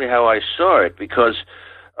exactly how I saw it, because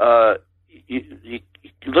you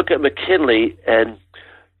look at McKinley and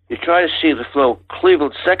you try to see the flow of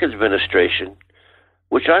Cleveland's second administration,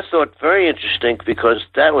 which I thought very interesting because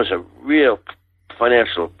that was a real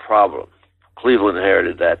financial problem. Cleveland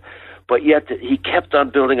inherited that. But yet he kept on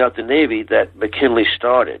building out the Navy that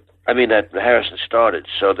that Harrison started.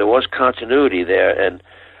 So there was continuity there, and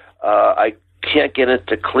I can't get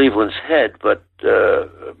into Cleveland's head, but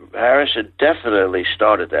Harrison definitely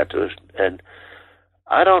started that. And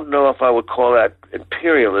I don't know if I would call that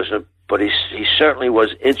imperialism, but he certainly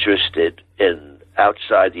was interested in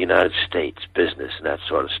outside the United States business and that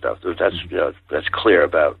sort of stuff. That's clear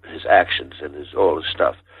about his actions and all his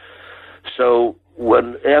stuff. So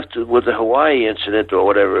with the Hawaii incident, or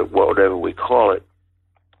whatever we call it,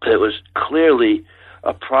 it was clearly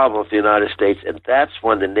a problem with the United States, and that's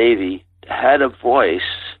when the Navy had a voice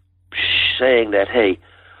saying that, hey,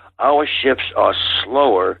 our ships are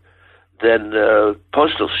slower than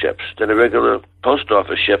postal ships, than the regular post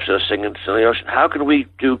office ships that are singing in the ocean. How can we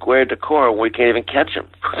do guerre de corps when we can't even catch them?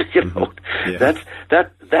 You know,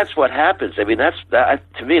 that's what happens. I mean,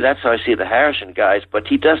 to me, that's how I see the Harrison guys. But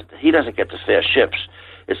he doesn't get the fair ships.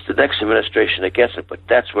 It's the next administration that gets it. But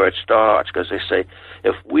that's where it starts, because they say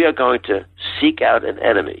if we are going to seek out an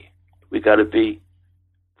enemy, we got to be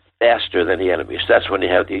faster than the enemy. So that's when you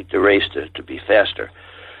have the race to be faster.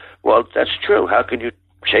 Well, that's true. How can you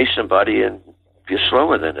chase somebody and you're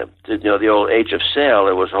slower than them? You know, the old age of sail,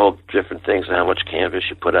 there was whole different things and how much canvas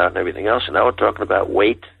you put out and everything else. And now we're talking about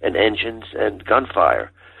weight and engines and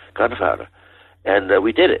gunpowder. And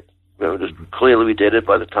we did it. You know, clearly we did it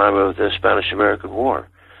by the time of the Spanish-American War.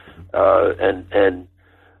 And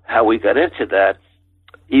how we got into that,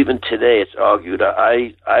 even today it's argued.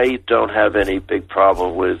 I don't have any big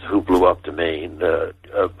problem with who blew up the Maine.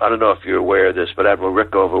 I don't know if you're aware of this, but Admiral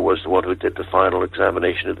Rickover was the one who did the final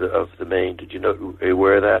examination of the Maine. Did you know? Are you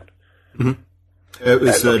aware of that? Mm-hmm. It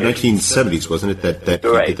was 1970s, wasn't it? That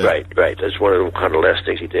right, he did that? Right. That's one of the kind of last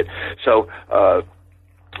things he did. So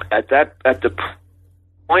at the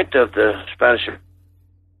point of the Spanish,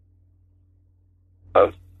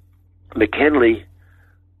 McKinley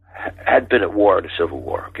had been at war in the Civil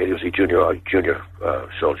War. Okay, he was a junior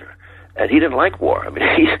soldier, and he didn't like war. I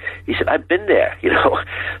mean, he said, "I've been there," you know.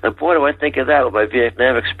 And boy, do I think of that with my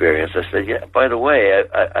Vietnam experience. I said, "Yeah, by the way,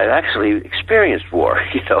 I actually experienced war,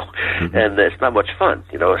 you know, and it's not much fun,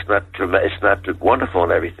 you know. It's not wonderful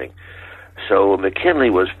and everything." So McKinley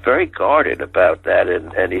was very guarded about that,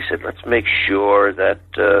 and he said, "Let's make sure that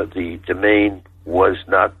the Maine was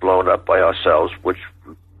not blown up by ourselves," which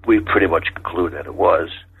we pretty much conclude that it was.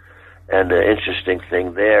 And the interesting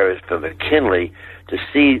thing there is for McKinley to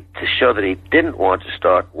show that he didn't want to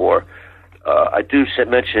start war. I do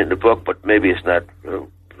mention it in the book, but maybe it's not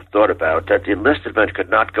thought about, that the enlisted men could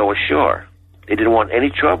not go ashore. He didn't want any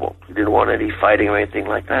trouble. He didn't want any fighting or anything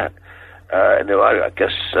like that. And I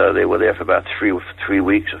guess they were there for about 3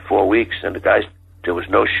 weeks or 4 weeks, and the guys, there was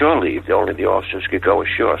no shore leave. Only the officers could go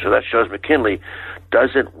ashore. So that shows McKinley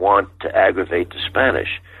doesn't want to aggravate the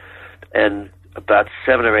Spanish. And about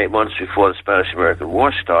 7 or 8 months before the Spanish-American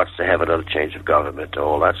War starts, they have another change of government and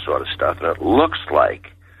all that sort of stuff. And it looks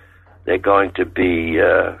like they're going to be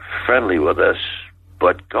friendly with us,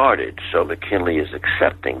 but guarded. So McKinley is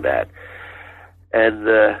accepting that. And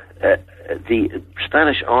the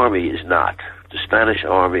Spanish army is not. The Spanish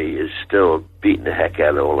army is still beating the heck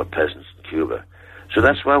out of all the peasants in Cuba. So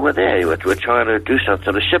that's why we're there. We're trying to do something.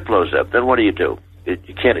 So the ship blows up. Then what do?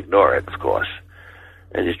 You can't ignore it, of course.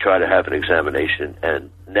 And you try to have an examination.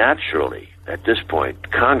 And naturally, at this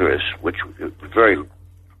point, Congress, which is very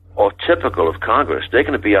typical of Congress, they're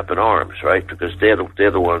going to be up in arms, right? Because they're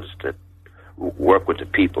the ones that work with the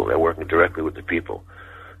people. They're working directly with the people.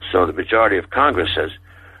 So the majority of Congress says,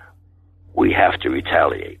 we have to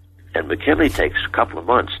retaliate. And McKinley takes a couple of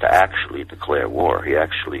months to actually declare war. He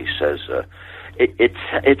actually says,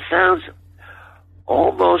 it sounds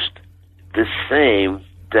almost the same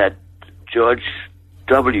that George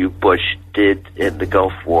W. Bush did in the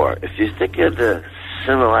Gulf War. If you think of the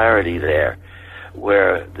similarity there,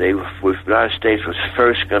 where the United States was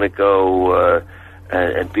first going to go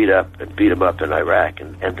and beat them up in Iraq,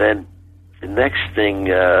 and then the next thing,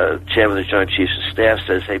 Chairman of the Joint Chiefs of Staff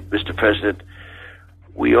says, "Hey, Mr. President,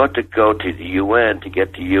 we ought to go to the UN to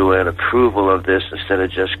get the UN approval of this instead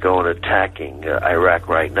of just going attacking Iraq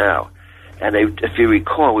right now." And if you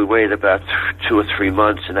recall, we waited about 2 or 3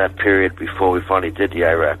 months in that period before we finally did the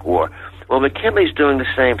Iraq War. Well, McKinley's doing the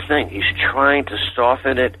same thing. He's trying to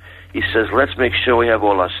soften it. He says, let's make sure we have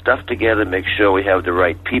all our stuff together, make sure we have the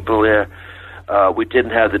right people there. We didn't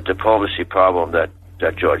have the diplomacy problem that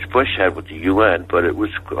George Bush had with the UN, but it was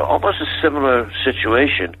almost a similar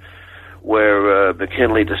situation where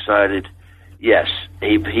McKinley decided, yes,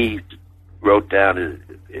 he wrote down,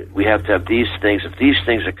 we have to have these things. If these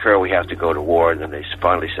things occur, we have to go to war. And then they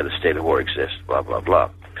finally said a state of war exists, blah, blah, blah.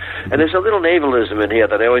 And there's a little navalism in here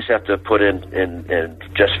that I always have to put in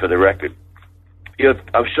just for the record.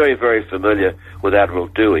 I'm sure you're very familiar with Admiral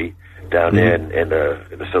Dewey down there in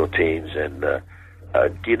the Philippines. And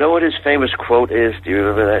do you know what his famous quote is? Do you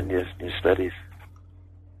remember that in your studies?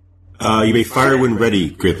 You may fire when ready,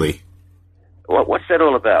 Gridley. What's that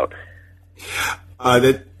all about?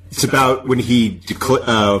 It's about when he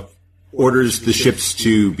orders the ships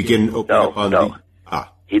to begin opening up on the...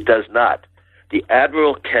 He does not. The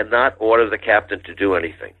admiral cannot order the captain to do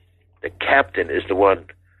anything. The captain is the one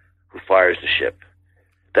who fires the ship.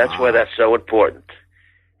 That's why that's so important.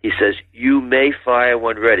 He says, you may fire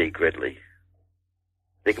when ready, Gridley.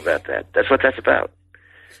 Think about that. That's what that's about.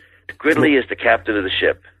 Gridley is the captain of the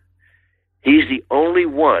ship. He's the only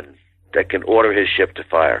one that can order his ship to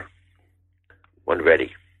fire when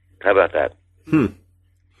ready. How about that? One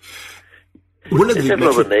of It's the a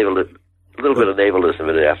little bit of navalism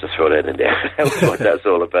in there. I have to throw that in there. That's what that's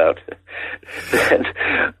all about. And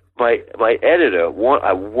my editor,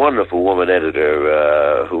 a wonderful woman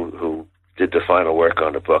editor, who did the final work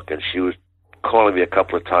on the book, and she was calling me a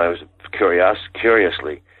couple of times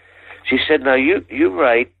curiously. She said, "Now you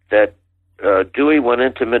write that Dewey went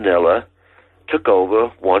into Manila, took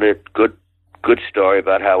over, wanted good story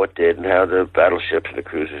about how it did and how the battleships and the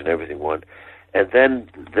cruisers and everything won, and then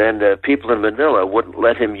the people in Manila wouldn't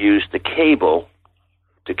let him use the cable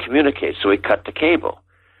to communicate, so he cut the cable."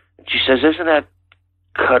 And she says, "Isn't that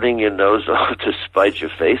cutting your nose off to spite your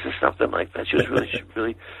face or something like that?" She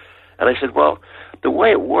really. And I said, "Well, the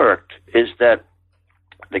way it worked is that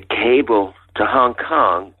the cable to Hong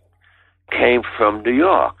Kong came from New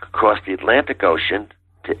York, across the Atlantic Ocean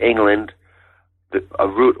to England, a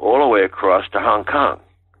route all the way across to Hong Kong.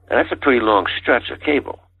 And that's a pretty long stretch of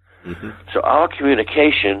cable. Mm-hmm. So our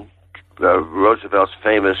communication, Roosevelt's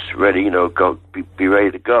famous be ready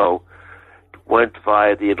to go, went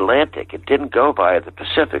via the Atlantic. It didn't go via the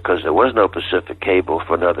Pacific because there was no Pacific cable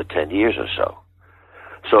for another 10 years or so.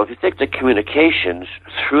 So if you think the communications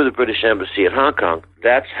through the British Embassy in Hong Kong,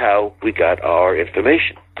 that's how we got our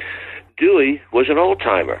information. Dewey was an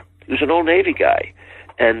old-timer. He was an old Navy guy.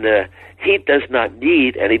 And he does not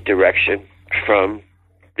need any direction from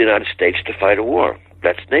the United States to fight a war.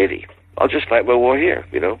 That's Navy. I'll just fight my war here,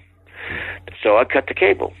 So I cut the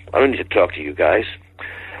cable. I don't need to talk to you guys.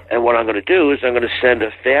 And what I'm going to do is I'm going to send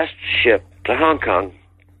a fast ship to Hong Kong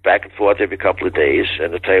back and forth every couple of days,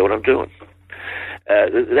 and I'll tell you what I'm doing.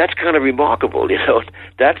 That's kind of remarkable,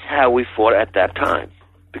 That's how we fought at that time,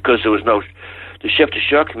 because there was the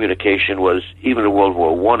ship-to-shore communication was, even in World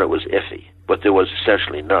War I, it was iffy, but there was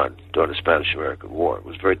essentially none during the Spanish-American War. It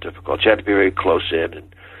was very difficult. You had to be very close in,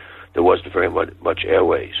 and there wasn't very much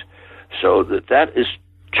airways. So that is,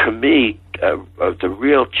 to me, the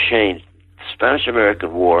real change. The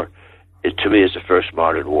Spanish-American War, to me, is the first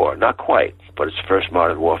modern war. Not quite, but it's the first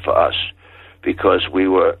modern war for us, because we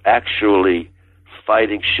were actually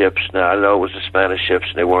fighting ships. Now, I know it was the Spanish ships,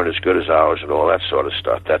 and they weren't as good as ours and all that sort of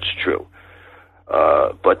stuff. That's true.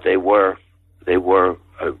 But they were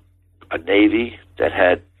a navy that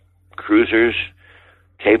had cruisers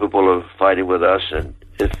capable of fighting with us, and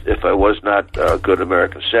if I was not a good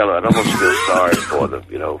American sailor, I'd almost feel sorry for them,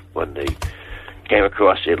 when they came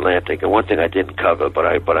across the Atlantic. And one thing I didn't cover, but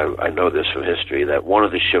I know this from history, that one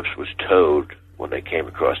of the ships was towed when they came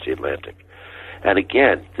across the Atlantic. And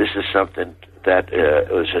again, this is something that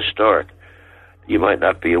was historic. You might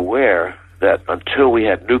not be aware that until we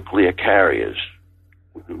had nuclear carriers,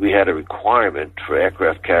 we had a requirement for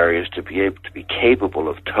aircraft carriers to be able to be capable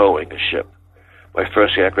of towing a ship. My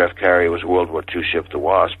first aircraft carrier was a World War II ship, the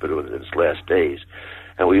Wasp, but it was in its last days.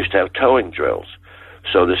 And we used to have towing drills.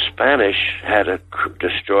 So the Spanish had a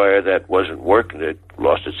destroyer that wasn't working. It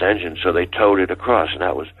lost its engine, so they towed it across, and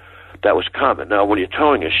that was common. Now, when you're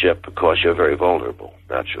towing a ship, of course, you're very vulnerable,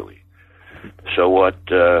 naturally. So what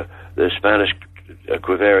the Spanish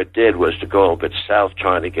Quivera did was to go a little bit south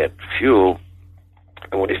trying to get fuel,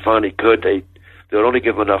 and when they finally could, they would only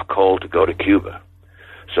give him enough coal to go to Cuba.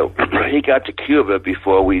 So he got to Cuba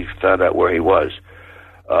before we found out where he was.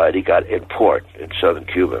 And he got in port in southern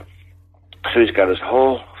Cuba. So he's got his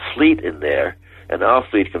whole fleet in there, and our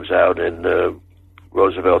fleet comes out, and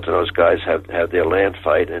Roosevelt and those guys have their land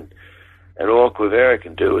fight, and all Quivera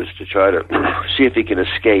can do is to try to see if he can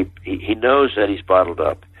escape. He knows that he's bottled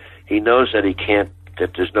up. He knows that he can't,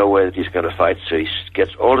 that there's no way that he's going to fight, so he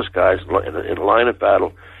gets all his guys in line of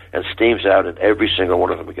battle and steams out, and every single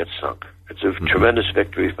one of them gets sunk. It's a tremendous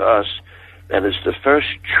victory for us, and it's the first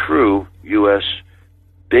true U.S.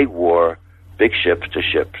 big war, big ships to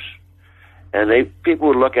ships. And people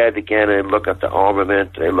would look at it again and look at the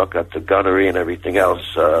armament, they look at the gunnery and everything else,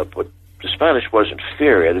 but the Spanish was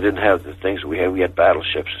inferior. They didn't have the things we had. We had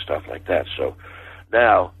battleships and stuff like that. So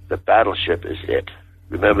now the battleship is it.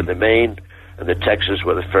 Remember, the Maine and the Texas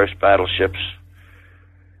were the first battleships,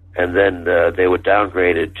 and then they were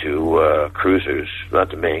downgraded to cruisers.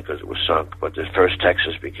 Not the Maine because it was sunk, but the first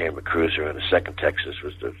Texas became a cruiser, and the second Texas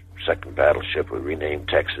was the second battleship. We renamed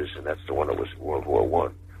Texas, and that's the one that was in World War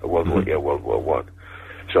One. World War One.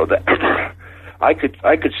 So that I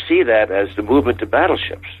could see that as the movement to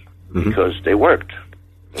battleships, because they worked.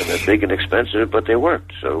 And they're big and expensive, but they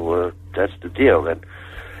worked. So that's the deal. And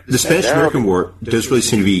the Spanish-American War does really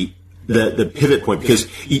seem to be the pivot point, because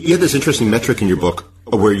you have this interesting metric in your book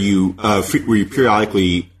where you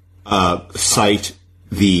periodically cite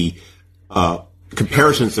the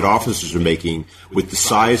comparisons that officers are making with the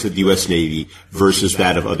size of the U.S. Navy versus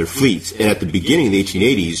that of other fleets. And at the beginning of the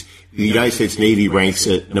 1880s, the United States Navy ranks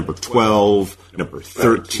at number 12, number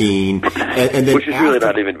 13, and then which is really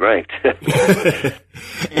not even ranked.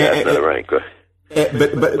 It's not a rank. But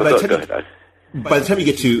by the time you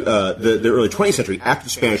get to the early 20th century, after the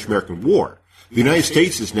Spanish-American War, the United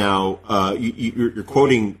States is now, you're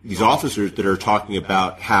quoting these officers that are talking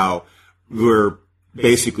about how we're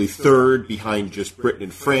basically third behind just Britain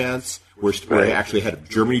and France. We're actually ahead of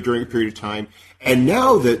Germany during a period of time. And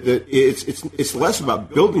now that it's less about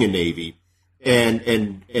building a navy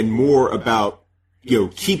and more about,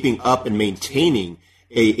 keeping up and maintaining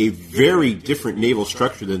a very different naval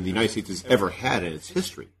structure than the United States has ever had in its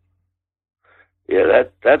history. Yeah,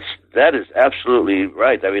 that is absolutely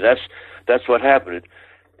right. I mean, that's what happened.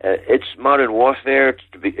 It's modern warfare.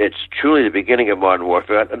 It's truly the beginning of modern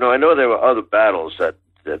warfare. I know there were other battles that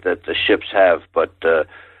the ships have, but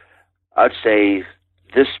I'd say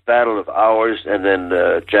this battle of ours and then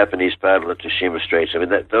the Japanese battle of Tsushima Straits. I mean,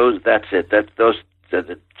 that's it. Those are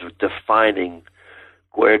the defining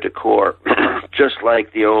guerre de corps, just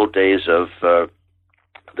like the old days of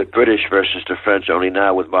the British versus the French, only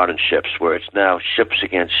now with modern ships, where it's now ships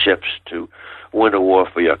against ships to win a war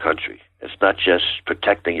for your country. It's not just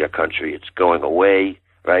protecting your country. It's going away,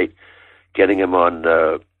 right? Getting them on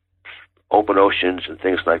open oceans and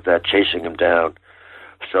things like that, chasing them down.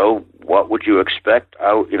 So what would you expect?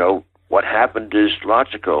 What happened is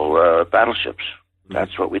logical. Battleships.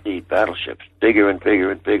 That's what we need, battleships. Bigger and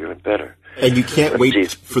bigger and bigger and better. And you can't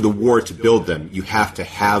wait for the war to build them. You have to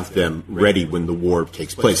have them ready when the war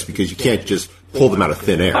takes place, because you can't just pull them out of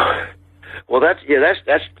thin air. Well, that's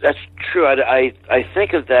true. I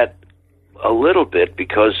think of that a little bit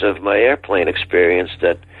because of my airplane experience,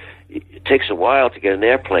 that it takes a while to get an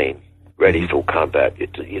airplane ready for combat.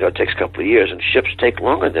 It takes a couple of years, and ships take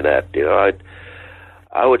longer than that.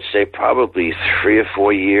 I would say probably 3 or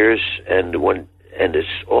 4 years, and there's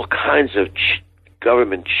all kinds of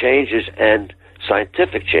government changes and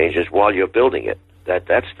scientific changes while you're building it.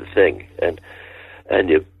 That's the thing, and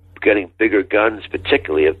you're getting bigger guns,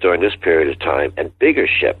 particularly during this period of time, and bigger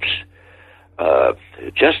ships.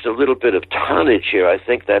 Just a little bit of tonnage here. I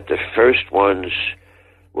think that the first ones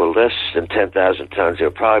were less than 10,000 tons. They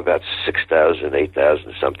were probably about 6,000,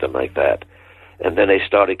 8,000, something like that. And then they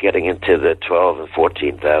started getting into the 12 and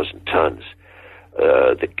 14,000 tons.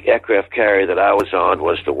 The aircraft carrier that I was on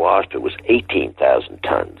was the Wasp. It was 18,000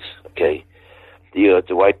 tons. Okay, the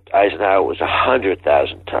Dwight Eisenhower was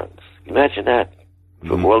 100,000 tons. Imagine that,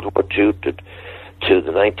 from World War II to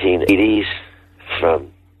the 1980s,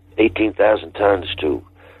 from 18,000 tons to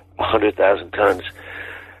 100,000 tons.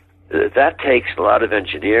 That takes a lot of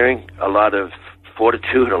engineering, a lot of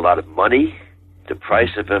fortitude, a lot of money. The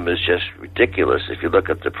price of them is just ridiculous if you look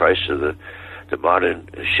at the price of the modern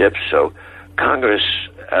ships. So Congress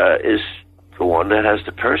is the one that has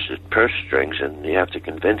the purse strings, and you have to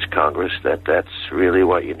convince Congress that that's really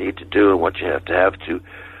what you need to do and what you have to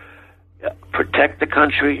protect the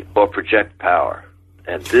country or project power.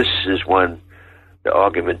 And this is when the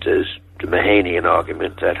argument is the Mahanian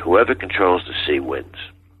argument that whoever controls the sea wins.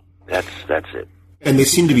 That's it. And they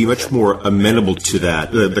seem to be much more amenable to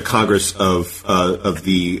that. The Congress of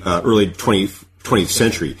the early 20th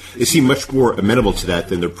century, they seem much more amenable to that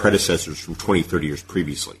than their predecessors from 20, 30 years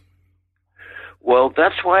previously. Well,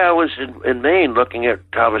 that's why I was in Maine looking at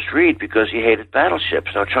Thomas Reed, because he hated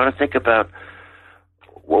battleships. And I'm trying to think about,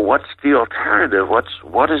 well, what's the alternative?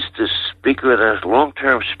 What is the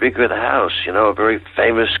long-term Speaker of the House? A very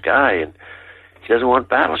famous guy, and he doesn't want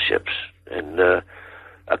battleships. And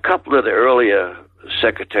a couple of the earlier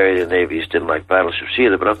Secretary of the Navies didn't like battleships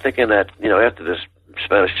either. But I'm thinking that after this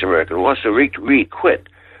Spanish-American War, so Reed quit.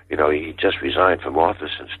 He just resigned from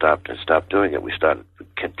office and stopped doing it. We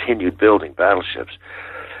continued building battleships,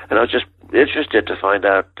 and I was just interested to find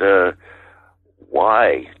out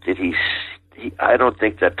why did he. I don't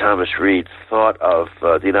think that Thomas Reed thought of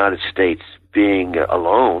the United States being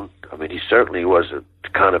alone. I mean, he certainly was a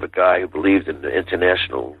kind of a guy who believed in the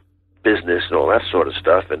international business and all that sort of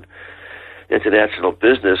stuff. And international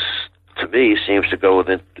business, to me, seems to go with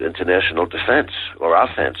international defense or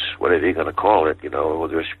offense, whatever you're going to call it,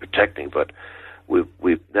 whether it's protecting. But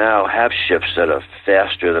we now have ships that are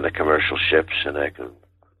faster than the commercial ships, and I can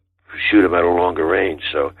shoot them at a longer range.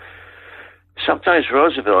 So sometimes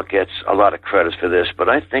Roosevelt gets a lot of credit for this, but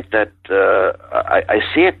I think that I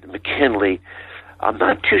see it in McKinley. I'm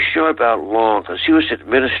not too sure about Long, because he was an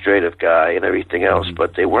administrative guy and everything else,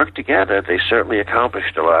 but they worked together. They certainly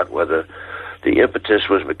accomplished a lot, whether the impetus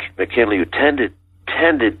was McKinley, who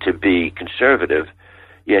tended to be conservative.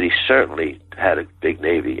 yet he certainly had a big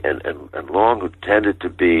Navy, and Long tended to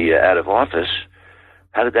be out of office.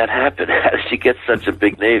 How did that happen? How did you get such a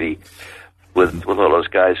big Navy with all those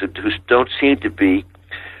guys who don't seem to be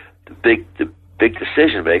the big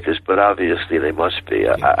decision makers, but obviously they must be.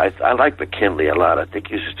 I like McKinley a lot. I think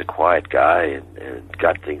he was just a quiet guy and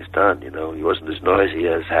got things done. You know, he wasn't as noisy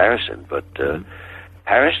as Harrison, but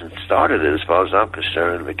Harrison started it as far as I'm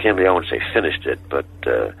concerned. McKinley, I won't say finished it, but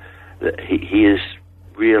he is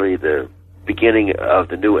really the beginning of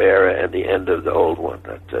the new era and the end of the old one,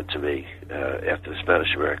 to me, after the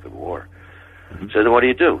Spanish-American War. So then what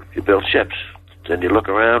do? You build ships. Then you look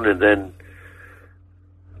around and then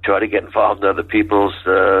try to get involved in other people's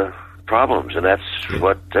problems, and that's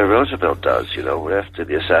what Roosevelt does. You know, after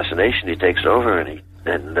the assassination, he takes over and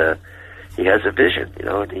he has a vision. You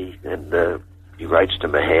know, and he writes to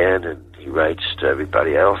Mahan and he writes to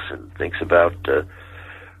everybody else and thinks about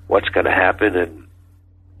what's going to happen, and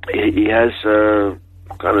he has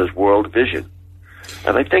kind of his world vision.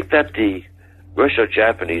 And I think that the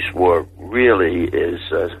Russo-Japanese War really is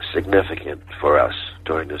significant for us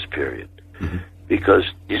during this period, because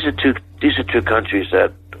these are two countries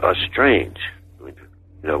that are strange. You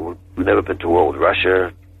know, we've never been to war with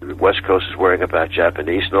Russia. The West Coast is worrying about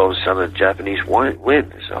Japanese, and all of a sudden the Japanese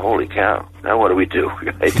win. It's a holy cow. Now what do we do?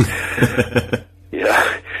 Right?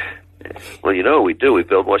 Yeah. Well, you know what we do. We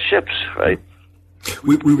build more ships, right?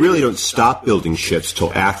 We really don't stop building ships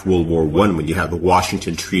till after World War I, when you have the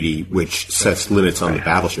Washington Treaty, which sets limits on the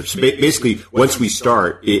battleships. Basically, once we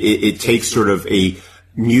start, it takes sort of a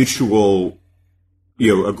mutual,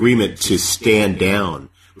 agreement to stand down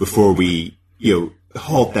before we,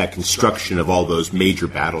 halt that construction of all those major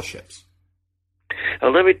battleships.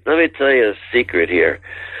 Well, let me tell you a secret here.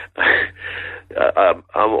 I'm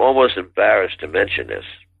almost embarrassed to mention this.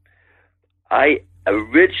 I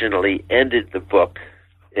originally ended the book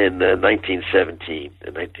in 1917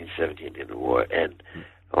 in the war, and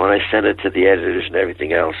when I sent it to the editors and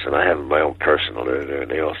everything else, and I have my own personal editor,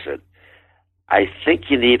 and they all said, I think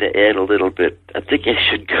you need to add a little bit. I think you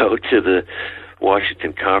should go to the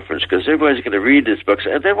Washington Conference, because everybody's going to read this book.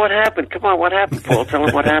 And then what happened? Come on, what happened, Paul? Tell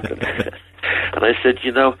them what happened. And I said,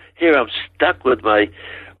 here I'm stuck with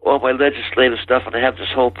all my legislative stuff, and I have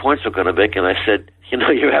this whole point I'm going to make. And I said,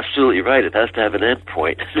 you're absolutely right. It has to have an end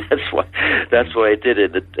point. That's why I did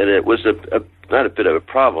it. And it was not a bit of a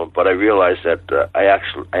problem, but I realized that I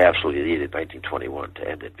absolutely needed 1921 to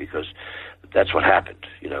end it, because that's what happened.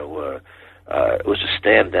 It was a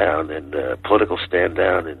stand down, and a political stand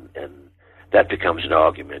down, and that becomes an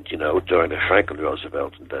argument, during the Franklin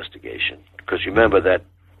Roosevelt investigation. Because remember that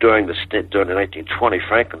during the 1920,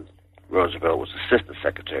 Franklin Roosevelt was Assistant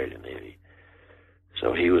Secretary of the Navy,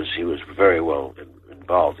 so he was very well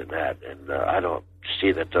involved in that. And I don't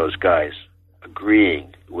see that those guys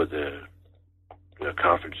agreeing with the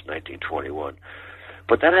conference in 1921.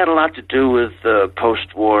 But that had a lot to do with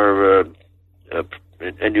post-war.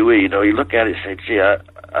 And you look at it and say, gee,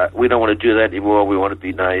 we don't want to do that anymore. We want to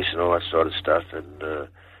be nice and all that sort of stuff. And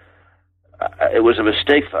it was a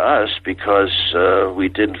mistake for us, because we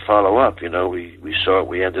didn't follow up. We saw it.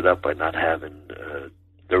 We ended up by not having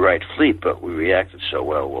the right fleet, but we reacted so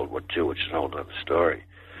well in World War II, which is a whole other story.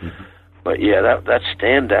 Mm-hmm. But yeah, that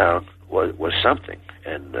stand down was something.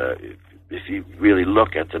 And if you really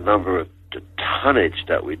look at the tonnage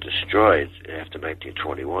that we destroyed after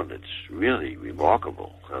 1921, it's really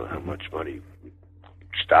remarkable how much money we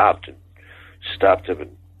stopped them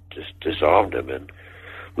and just disarmed them. And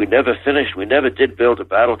we never finished. We never did build a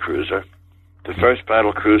battle cruiser. The first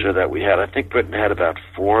battle cruiser that we had, I think Britain had about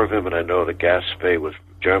 4 of them, and I know the Gaspé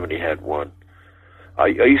Germany had 1. Are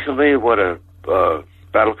you familiar with what a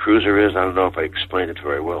battle cruiser is? I don't know if I explained it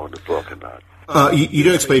very well in the book or not. You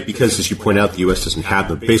don't explain it because, as you point out, the U.S. doesn't have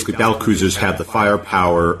them. Basically, battle cruisers have the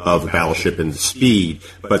firepower of a battleship and the speed,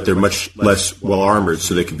 but they're much less well-armored,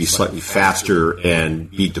 so they can be slightly faster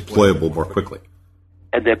and be deployable more quickly.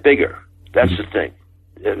 And they're bigger. That's the thing.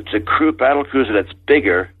 It's a battle cruiser that's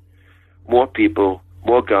bigger, more people,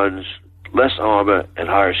 more guns, less armor, and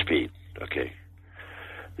higher speed. Okay.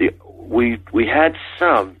 We had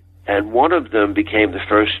some, and one of them became the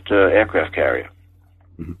first aircraft carrier.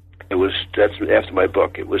 Mm-hmm. That's after my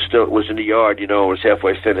book. It was in the yard, it was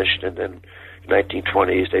halfway finished, and then in the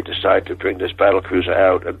 1920s they decided to bring this battle cruiser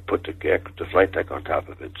out and put the flight deck on top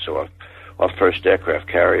of it. So our first aircraft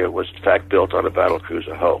carrier was in fact built on a battle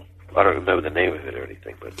cruiser hull. I don't remember the name of it or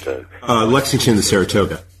anything, but Lexington, the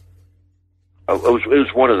Saratoga. It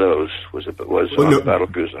was one of those. Was on the battle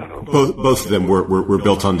cruiser hull. Both of them were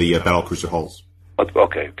built on the battle cruiser hulls.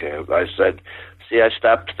 Okay. I said, I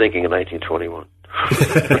stopped thinking in 1921.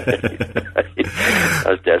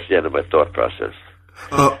 That's the end of my thought process.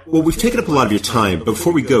 Well, we've taken up a lot of your time, but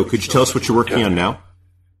before we go, could you tell us what you're working on now?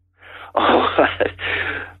 Oh,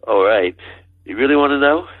 all right. You really want to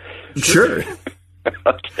know? Sure.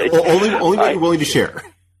 Okay. Only what you're willing to share.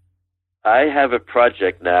 I have a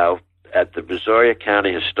project now at the Brazoria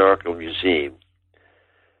County Historical Museum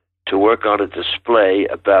to work on a display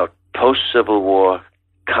about post-Civil War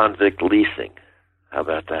convict leasing. How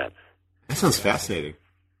about that? That sounds fascinating.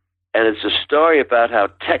 And it's a story about how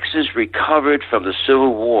Texas recovered from the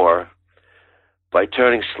Civil War by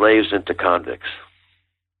turning slaves into convicts.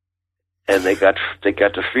 And they got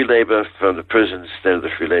the free labor from the prisons instead of the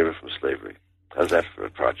free labor from slavery. How's that for a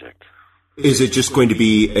project? Is it just going to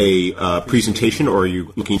be a presentation, or are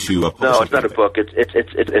you looking to publish? No, it's not a book.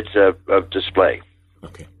 It's a display.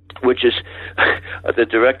 Okay. Which is the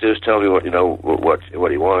director is telling me what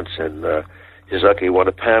he wants, and he's like, he want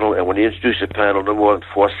a panel, and when you introduce a panel, no more than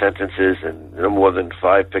 4 sentences and no more than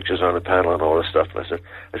 5 pictures on the panel and all this stuff. And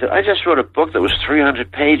I said, I just wrote a book that was 300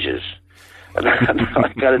 pages, and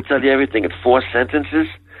I got to tell you everything in 4 sentences.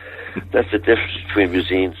 That's the difference between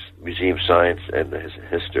museum science and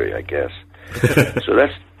history, I guess. So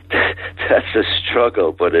that's a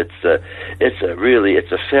struggle, but it's a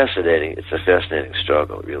fascinating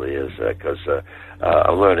struggle. It really is, because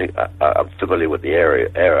I'm learning. I'm familiar with the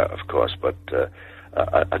era, of course, but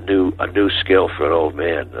a new skill for an old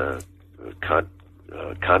man,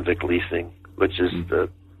 convict leasing, which is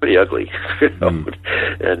pretty ugly,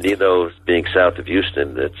 And being south of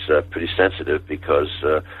Houston, it's pretty sensitive because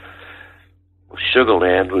Sugar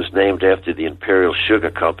Land was named after the Imperial Sugar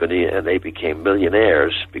Company, and they became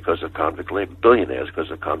millionaires because of convict labor, billionaires because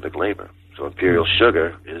of convict labor. So Imperial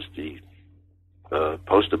Sugar is the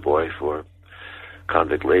poster boy for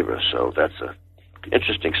convict labor. So that's a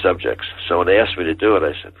interesting subject. So when they asked me to do it,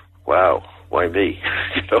 I said, "Wow, why me?"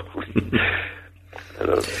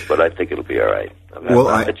 But I think it'll be all right.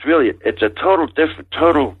 It's a total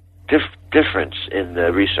difference in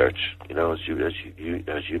research. As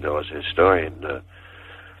you know, as a historian,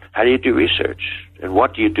 how do you do research, and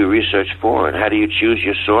what do you do research for, and how do you choose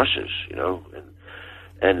your sources?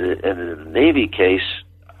 And in the Navy case,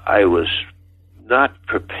 I was not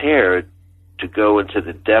prepared to go into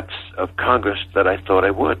the depths of Congress that I thought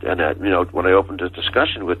I would. And when I opened the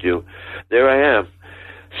discussion with you, there I am,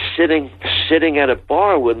 sitting at a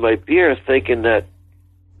bar with my beer, thinking that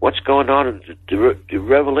what's going on in the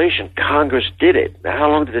revelation? Congress did it. Now, how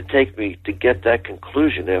long did it take me to get that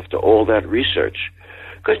conclusion after all that research?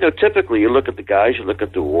 Because, typically you look at the guys, you look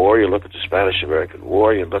at the war, you look at the Spanish-American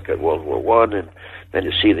War, you look at World War I, and then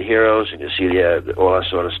you see the heroes, and you see all that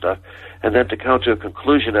sort of stuff. And then to come to a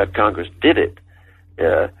conclusion that Congress did it.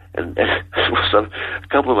 And a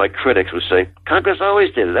couple of my critics would say, Congress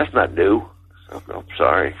always did it. That's not new. So, I'm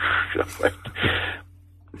sorry. But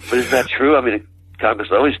is that true? I mean, Congress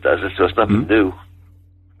always does it, so it's nothing new.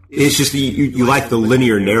 It's just you like the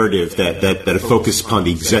linear narrative that a focus upon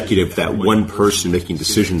the executive, that one person making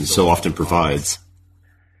decisions, so often provides.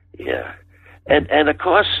 Yeah, and of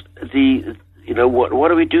course what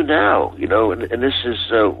do we do now? And this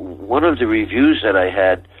is one of the reviews that I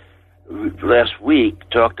had last week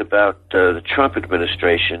talked about the Trump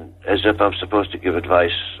administration as if I'm supposed to give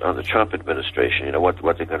advice on the Trump administration. What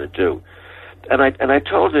they're going to do. And I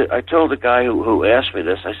told the guy who asked me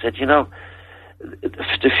this, I said,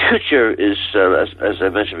 the future is, as I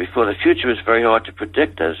mentioned before, the future is very hard to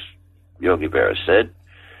predict, as Yogi Berra said,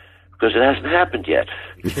 because it hasn't happened yet.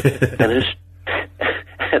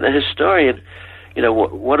 and a historian,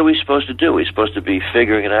 what are we supposed to do? We're supposed to be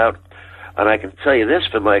figuring it out. And I can tell you this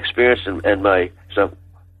from my experience so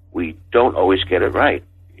we don't always get it right.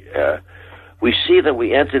 We see that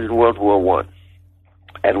we entered in World War I.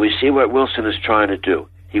 And we see what Wilson is trying to do.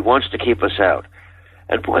 He wants to keep us out.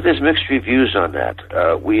 And boy, there's mixed reviews on that.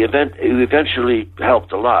 We eventually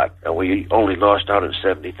helped a lot, and we only lost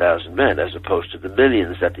 170,000 men as opposed to the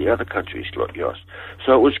millions that the other countries lost.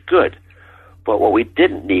 So it was good. But what we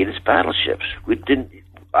didn't need is battleships.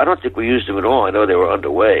 I don't think we used them at all. I know they were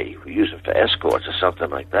underway. We used them for escorts or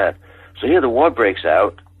something like that. So here the war breaks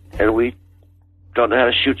out, and we don't know how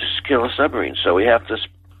to shoot to kill a submarine. So we have to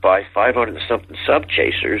buy 500-something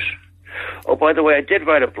sub-chasers. Oh, by the way, I did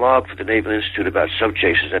write a blog for the Naval Institute about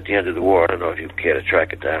sub-chasers at the end of the war. I don't know if you care to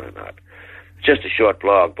track it down or not. It's just a short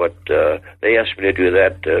blog, but they asked me to do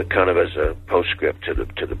that kind of as a postscript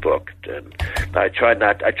to the book. And I tried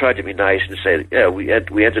to be nice and say, yeah, we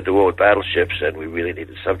entered the war with battleships, and we really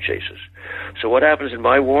needed sub-chasers. So what happens in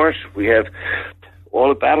my wars? We have all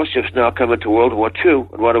the battleships now come into World War II,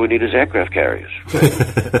 and what do we need is aircraft carriers.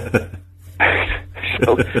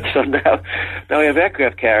 So now we have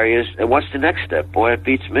aircraft carriers, and what's the next step? Boy, it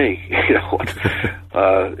beats me.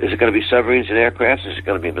 Is it going to be submarines and aircrafts? Is it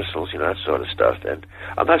going to be missiles? That sort of stuff. And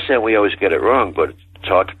I'm not saying we always get it wrong, but it's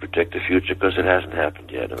hard to predict the future because it hasn't happened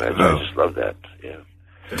yet. I just love that. Yeah,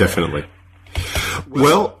 definitely.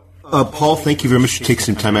 Well, Paul, thank you very much for taking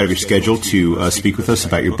some time out of your schedule to speak with us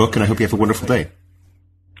about your book, and I hope you have a wonderful day.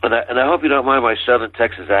 And I hope you don't mind my Southern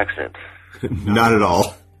Texas accent. Not at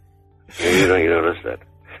all. You don't notice that.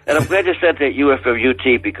 And I'm glad you said that you were from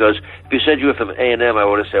UT, because if you said you were from A&M, I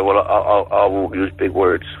would have said, well, I'll use big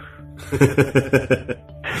words.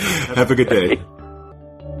 Have a good day.